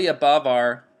directly above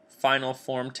our final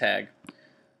form tag.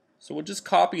 So we'll just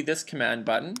copy this command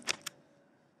button.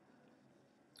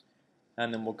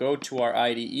 And then we'll go to our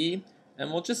IDE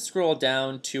and we'll just scroll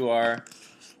down to our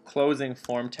closing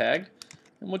form tag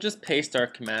and we'll just paste our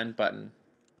command button.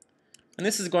 And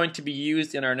this is going to be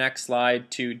used in our next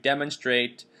slide to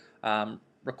demonstrate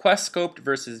request scoped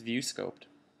versus view scoped.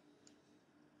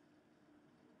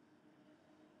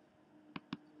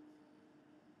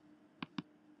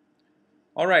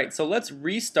 Alright, so let's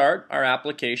restart our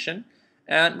application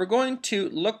and we're going to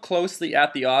look closely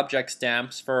at the object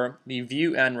stamps for the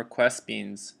view and request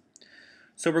beans.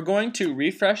 So we're going to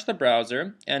refresh the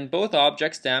browser and both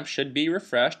object stamps should be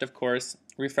refreshed. Of course,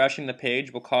 refreshing the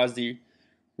page will cause the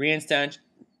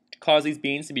cause these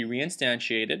beans to be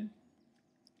reinstantiated.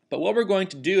 But what we're going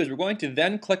to do is we're going to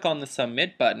then click on the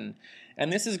Submit button,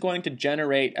 and this is going to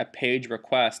generate a page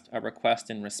request, a request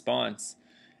in response.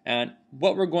 And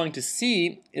what we're going to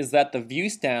see is that the view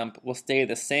stamp will stay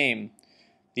the same.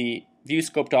 The view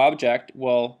scoped object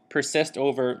will persist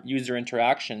over user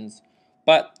interactions,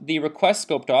 but the request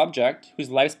scoped object, whose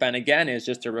lifespan again is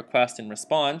just a request in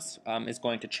response, is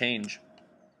going to change.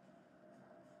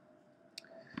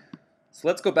 So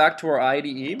let's go back to our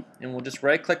IDE, and we'll just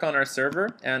right click on our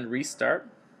server and restart.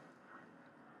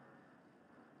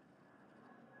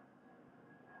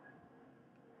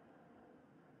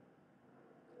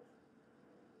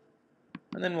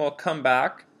 And then we'll come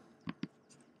back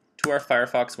to our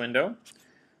Firefox window.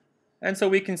 And so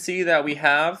we can see that we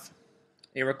have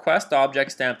a request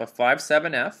object stamp of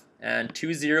 57F and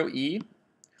 20E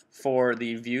for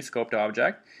the view scoped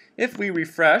object. If we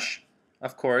refresh,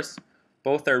 of course,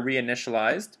 both are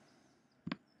reinitialized.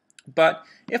 But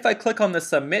if I click on the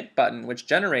Submit button, which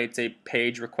generates a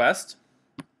page request,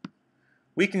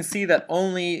 we can see that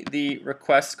only the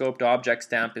request scoped object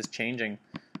stamp is changing.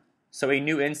 So a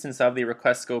new instance of the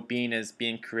request scope bean is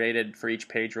being created for each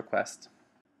page request.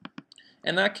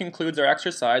 And that concludes our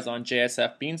exercise on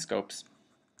JSF bean scopes.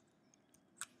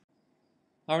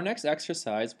 Our next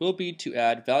exercise will be to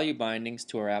add value bindings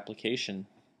to our application.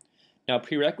 Now,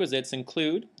 prerequisites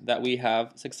include that we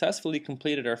have successfully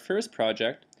completed our first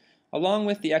project along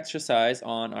with the exercise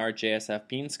on our JSF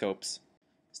bean scopes.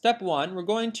 Step 1, we're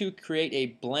going to create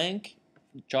a blank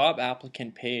job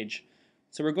applicant page.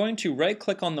 So we're going to right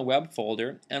click on the web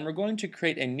folder and we're going to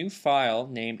create a new file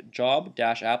named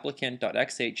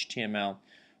job-applicant.xhtml.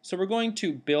 So we're going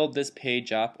to build this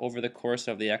page up over the course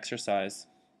of the exercise.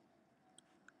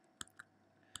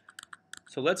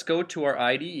 So let's go to our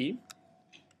IDE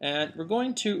and we're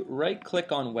going to right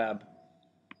click on web.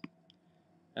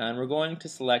 And we're going to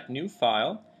select new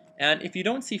file, and if you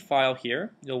don't see file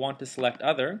here, you'll want to select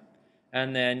other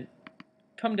and then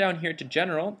come down here to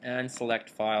general and select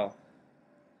file.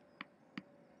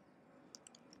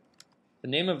 The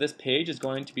name of this page is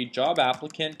going to be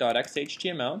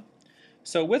jobapplicant.xhtml.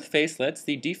 So with Facelets,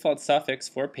 the default suffix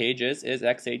for pages is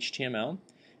xhtml,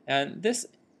 and this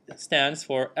stands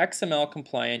for XML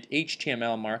compliant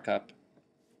HTML markup.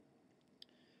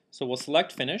 So we'll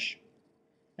select finish.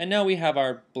 And now we have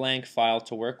our blank file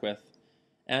to work with.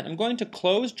 And I'm going to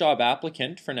close Job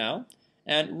Applicant for now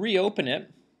and reopen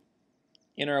it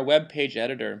in our web page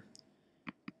editor.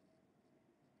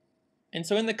 And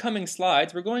so in the coming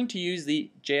slides, we're going to use the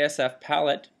JSF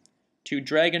palette to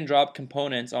drag and drop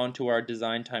components onto our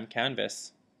design time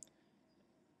canvas.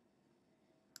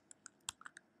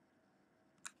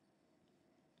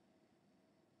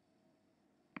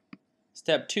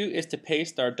 Step 2 is to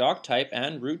paste our doc type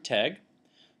and root tag.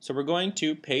 So we're going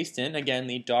to paste in, again,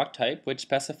 the doc type, which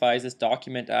specifies this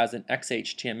document as an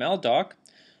XHTML doc,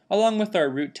 along with our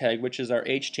root tag, which is our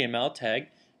HTML tag,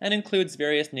 and includes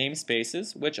various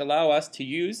namespaces, which allow us to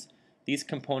use these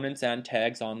components and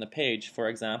tags on the page. For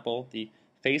example, the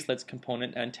Facelets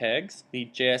component and tags, the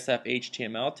JSF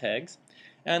HTML tags,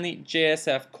 and the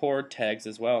JSF core tags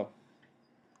as well.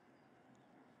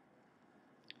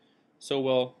 So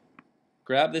we'll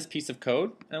grab this piece of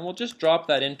code and we'll just drop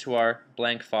that into our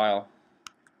blank file.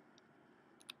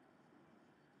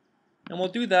 And we'll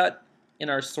do that in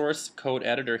our source code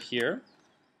editor here.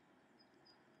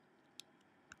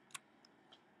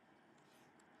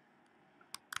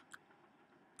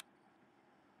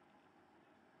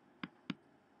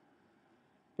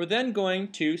 We're then going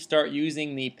to start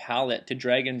using the palette to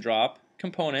drag and drop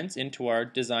components into our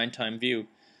design time view.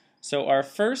 So our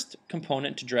first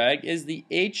component to drag is the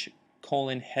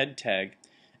h:head tag,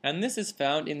 and this is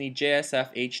found in the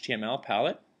JSF HTML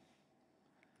palette.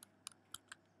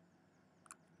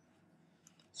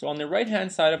 So on the right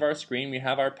hand side of our screen we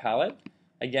have our palette.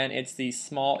 Again, it's the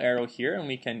small arrow here, and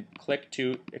we can click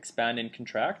to expand and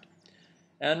contract.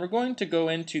 And we're going to go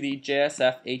into the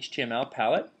JSF HTML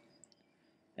palette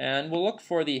and we'll look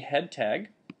for the head tag,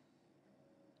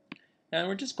 and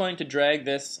we're just going to drag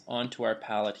this onto our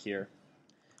palette here.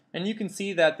 And you can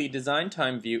see that the design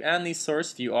time view and the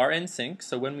source view are in sync,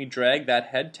 so when we drag that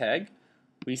head tag,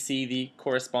 we see the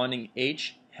corresponding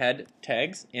h head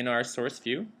tags in our source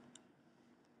view.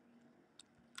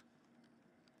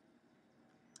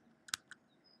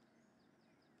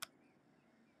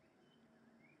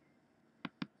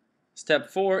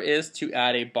 Step 4 is to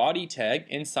add a body tag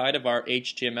inside of our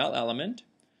HTML element.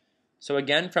 So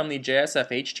again, from the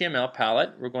JSF HTML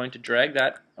palette, we're going to drag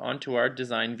that onto our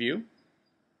design view.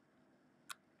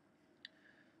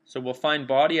 So we'll find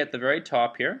body at the very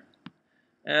top here,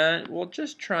 and we'll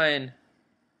just try and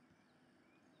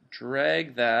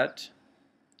drag that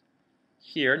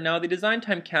here. Now the design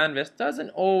time canvas doesn't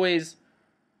always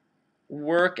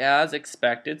work as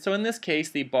expected, so in this case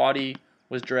the body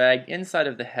was dragged inside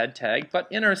of the head tag, but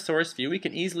in our source view we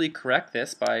can easily correct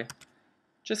this by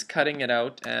just cutting it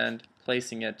out and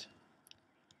placing it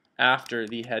after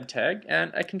the head tag,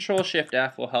 and a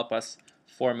Control-Shift-F will help us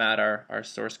format our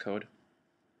source code.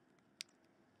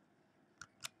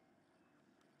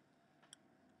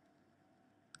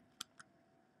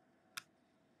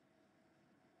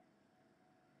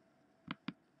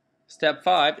 Step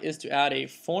 5 is to add a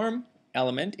form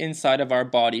element inside of our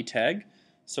body tag.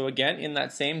 So again, in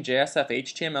that same JSF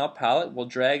HTML palette, we'll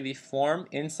drag the form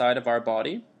inside of our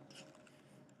body.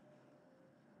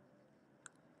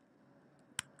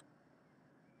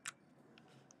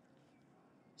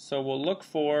 So we'll look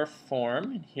for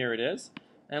form, and here it is,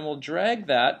 and we'll drag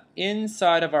that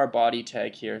inside of our body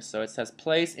tag here. So it says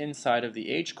place inside of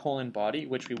the h:body,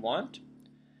 which we want.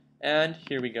 And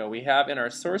here we go. We have in our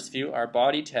source view our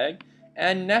body tag,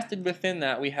 and nested within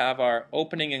that we have our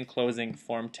opening and closing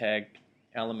form tag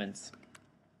elements.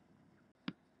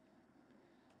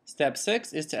 Step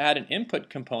 6 is to add an input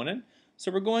component.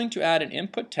 So we're going to add an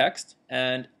input text,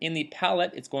 and in the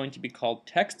palette it's going to be called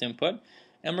text input,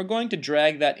 and we're going to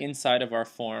drag that inside of our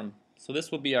form. So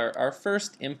this will be our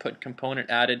first input component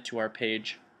added to our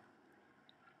page.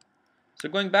 So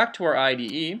going back to our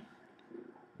IDE,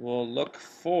 we'll look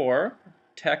for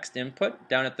text input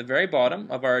down at the very bottom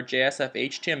of our JSF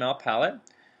HTML palette,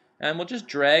 and we'll just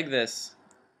drag this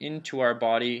into our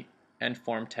body and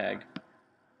form tag.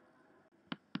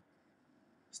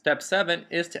 Step 7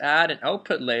 is to add an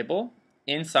output label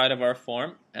inside of our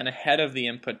form and ahead of the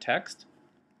input text.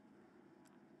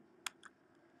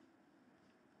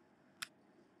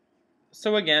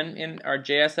 So again, in our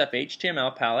JSF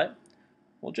HTML palette,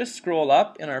 we'll just scroll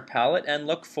up in our palette and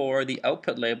look for the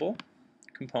output label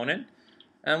component,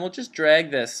 and we'll just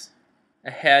drag this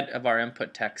ahead of our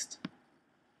input text.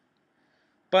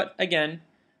 But again,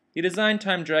 the design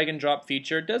time drag and drop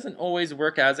feature doesn't always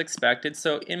work as expected,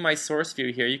 so in my source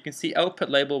view here you can see output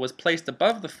label was placed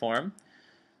above the form,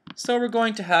 so we're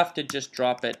going to have to just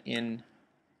drop it in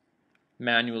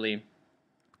manually.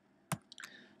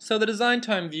 So the design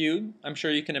time view, I'm sure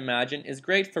you can imagine, is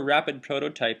great for rapid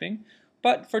prototyping,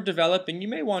 but for developing you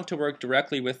may want to work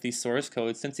directly with the source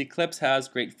code, since Eclipse has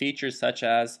great features such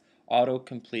as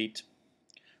autocomplete,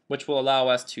 which will allow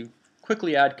us to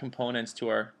quickly add components to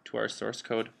our source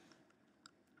code.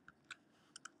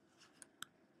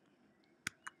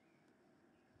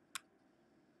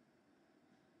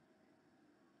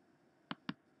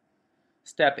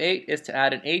 Step 8 is to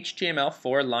add an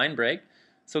HTML4 line break.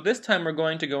 So this time we're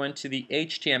going to go into the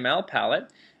HTML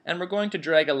palette and we're going to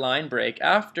drag a line break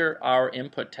after our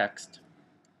input text.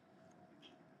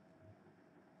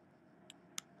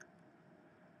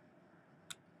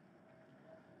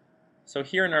 So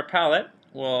here in our palette,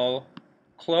 we'll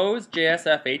close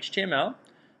JSF HTML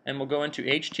and we'll go into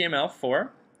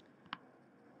HTML4.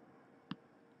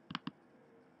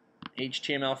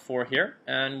 HTML4 here,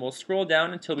 and we'll scroll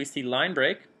down until we see line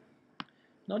break.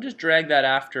 And I'll just drag that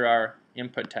after our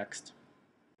input text.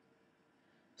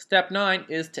 Step 9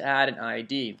 is to add an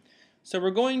ID. So we're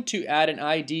going to add an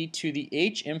ID to the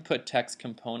input text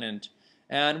component,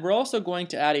 and we're also going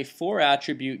to add a for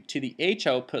attribute to the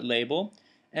output label,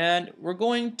 and we're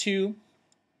going to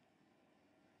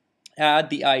add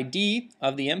the ID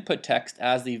of the input text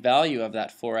as the value of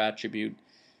that for attribute.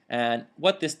 And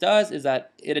what this does is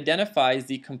that it identifies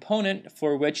the component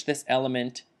for which this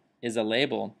element is a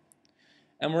label.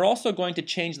 And we're also going to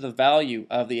change the value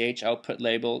of the output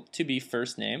label to be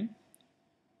first name.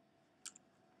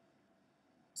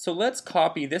 So let's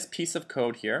copy this piece of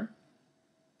code here,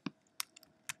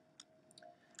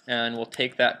 and we'll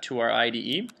take that to our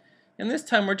IDE. And this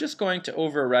time we're just going to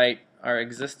overwrite our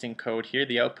existing code here,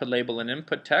 the output label and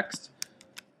input text,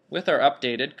 with our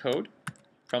updated code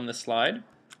from the slide.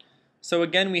 So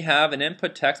again, we have an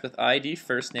input text with ID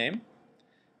first name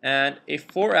and a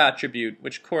for attribute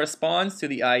which corresponds to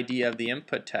the ID of the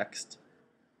input text.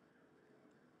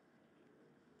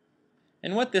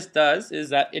 And what this does is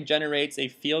that it generates a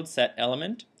field set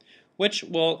element which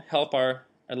will help our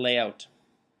layout.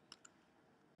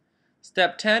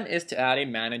 Step 10 is to add a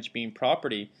manage bean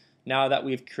property. Now that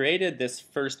we've created this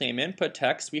first name input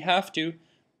text, we have to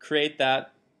create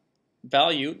that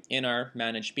value in our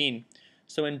manage bean.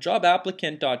 So in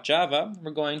jobapplicant.java,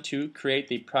 we're going to create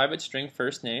the private string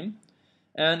first name,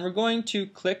 and we're going to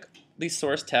click the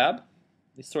source tab,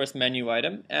 the source menu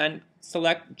item, and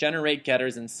select generate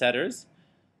getters and setters.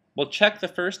 We'll check the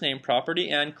first name property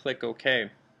and click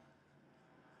OK.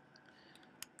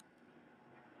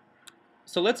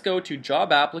 So let's go to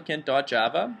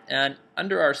jobapplicant.java, and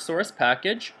under our source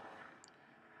package,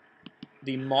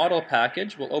 the model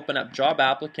package, we'll open up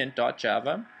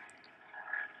jobapplicant.java,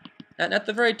 and at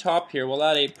the very top here we'll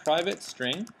add a private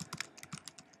string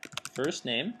first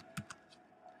name.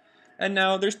 And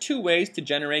now there's two ways to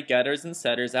generate getters and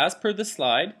setters. As per the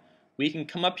slide, we can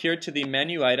come up here to the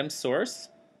menu item source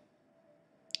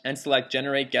and select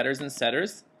generate getters and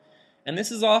setters. And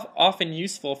this is often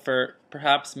useful for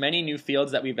perhaps many new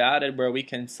fields that we've added where we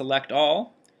can select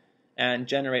all and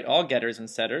generate all getters and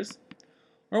setters.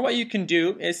 Or what you can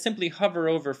do is simply hover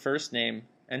over first name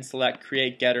and select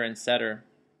create getter and setter.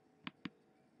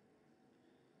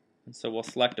 And so we'll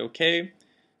select OK.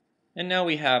 And now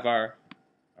we have our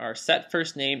set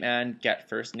first name and get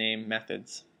first name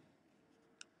methods.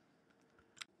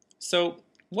 So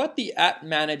what the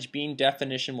 @manageBean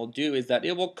definition will do is that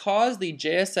it will cause the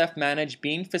JSF manage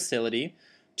bean facility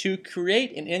to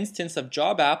create an instance of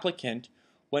job applicant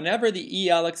whenever the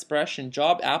EL expression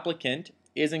job applicant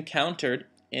is encountered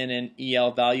in an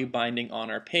EL value binding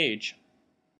on our page.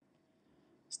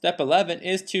 Step 11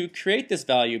 is to create this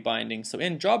value binding. So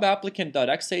in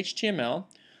jobapplicant.xhtml,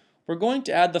 we're going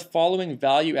to add the following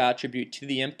value attribute to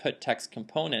the input text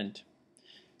component.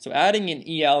 So adding an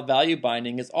EL value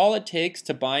binding is all it takes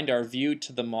to bind our view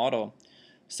to the model.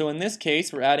 So in this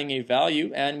case, we're adding a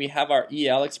value, and we have our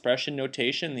EL expression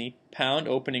notation, the pound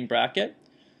opening bracket,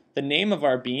 the name of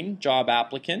our bean, job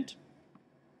applicant,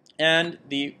 and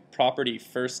the property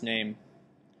first name.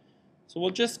 So we'll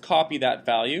just copy that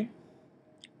value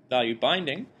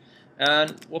binding,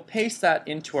 and we'll paste that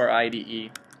into our IDE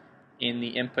in the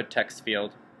input text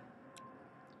field.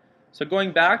 So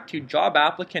going back to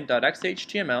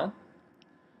jobapplicant.xhtml,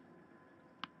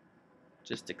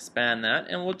 just expand that,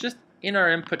 and we'll just, in our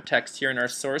input text here in our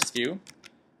source view,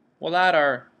 we'll add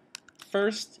our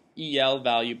first EL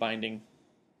value binding.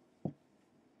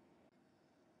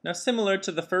 Now similar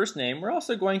to the first name, we're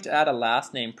also going to add a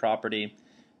last name property.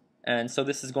 And so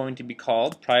this is going to be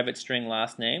called private string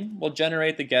last name. We'll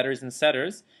generate the getters and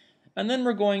setters, and then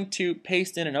we're going to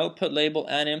paste in an output label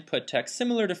and input text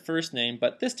similar to first name,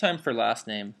 but this time for last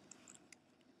name.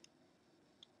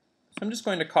 So I'm just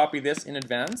going to copy this in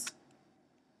advance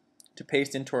to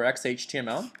paste into our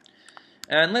XHTML.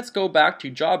 And let's go back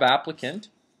to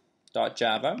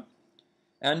jobapplicant.java,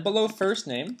 and below first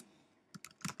name,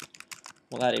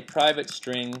 we'll add a private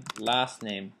string last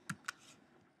name.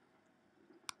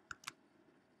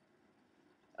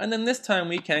 And then this time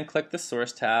we can click the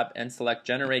source tab and select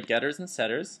generate getters and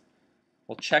setters.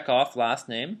 We'll check off last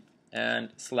name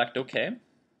and select OK.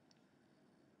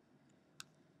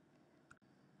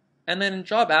 And then in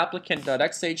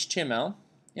jobapplicant.xhtml,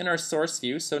 in our source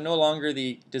view, so no longer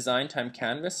the design time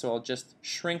canvas, so I'll just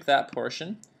shrink that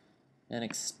portion and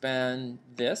expand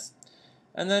this.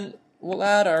 And then we'll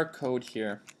add our code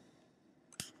here.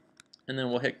 And then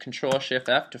we'll hit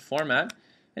Control-Shift-F to format.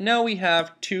 And now we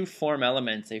have two form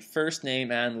elements, a first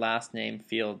name and last name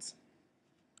fields.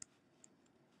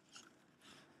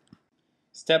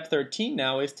 Step 13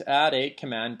 now is to add a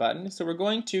command button. So we're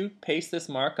going to paste this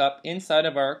markup inside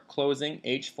of our closing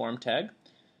H form tag.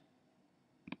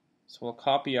 So we'll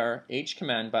copy our H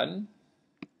command button,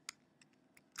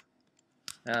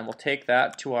 and we'll take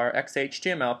that to our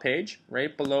XHTML page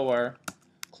right below our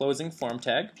closing form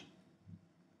tag.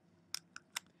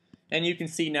 And you can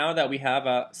see now that we have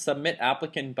a Submit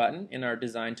Applicant button in our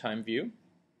design time view.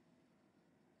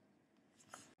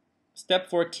 Step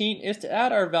 14 is to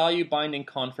add our value binding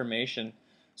confirmation.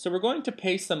 So we're going to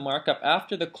paste some markup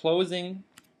after the closing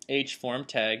H form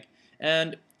tag,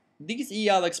 and these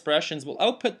EL expressions will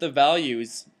output the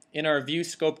values in our view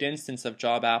scoped instance of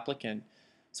job applicant.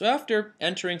 So after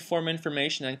entering form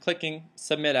information and clicking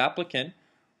Submit Applicant,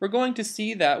 we're going to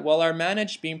see that, well, our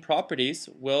managed bean properties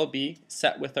will be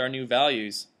set with our new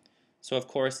values. So of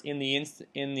course, in the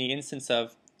instance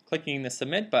of clicking the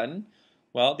Submit button,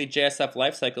 well, the JSF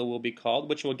lifecycle will be called,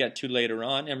 which we'll get to later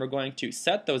on, and we're going to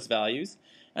set those values.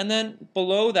 And then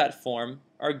below that form,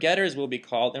 our getters will be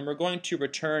called, and we're going to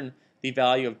return the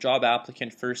value of job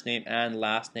applicant first name and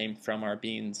last name from our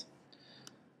beans.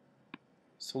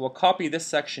 So we'll copy this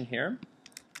section here.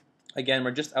 Again,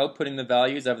 we're just outputting the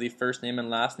values of the first name and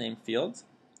last name fields.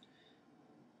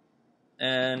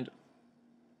 And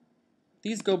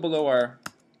these go below our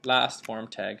last form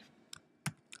tag.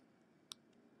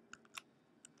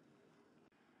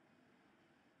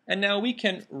 And now we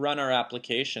can run our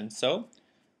application. So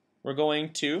we're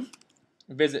going to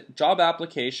visit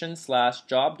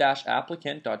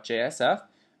jobapplication/job-applicant.jsf,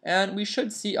 and we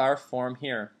should see our form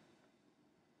here.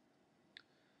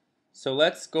 So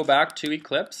let's go back to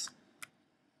Eclipse.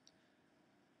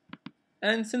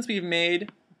 And since we've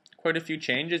made quite a few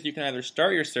changes, you can either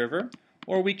start your server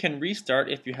or we can restart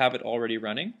if you have it already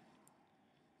running.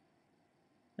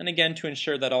 And again, to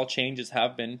ensure that all changes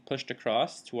have been pushed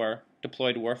across to our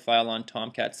deployed war file on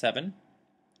Tomcat 7.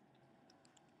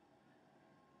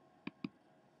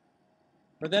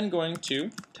 We're then going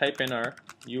to type in our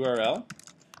URL,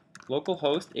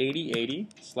 localhost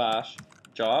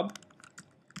 8080/job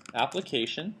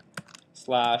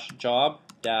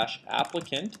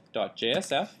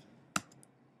application/job-applicant.jsf.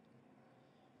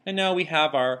 And now we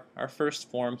have our first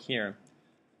form here.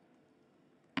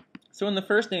 So in the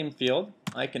first name field,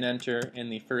 I can enter in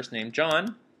the first name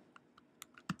John,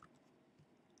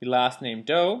 the last name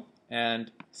Doe,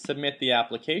 and submit the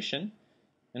application.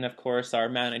 And of course our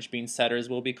manage bean setters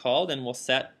will be called, and we'll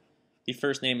set the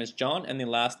first name as John and the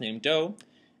last name Doe.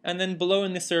 And then below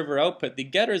in the server output, the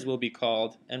getters will be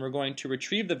called, and we're going to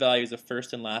retrieve the values of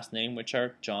first and last name, which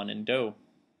are John and Doe.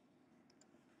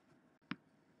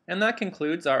 And that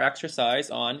concludes our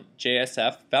exercise on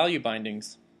JSF value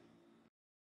bindings.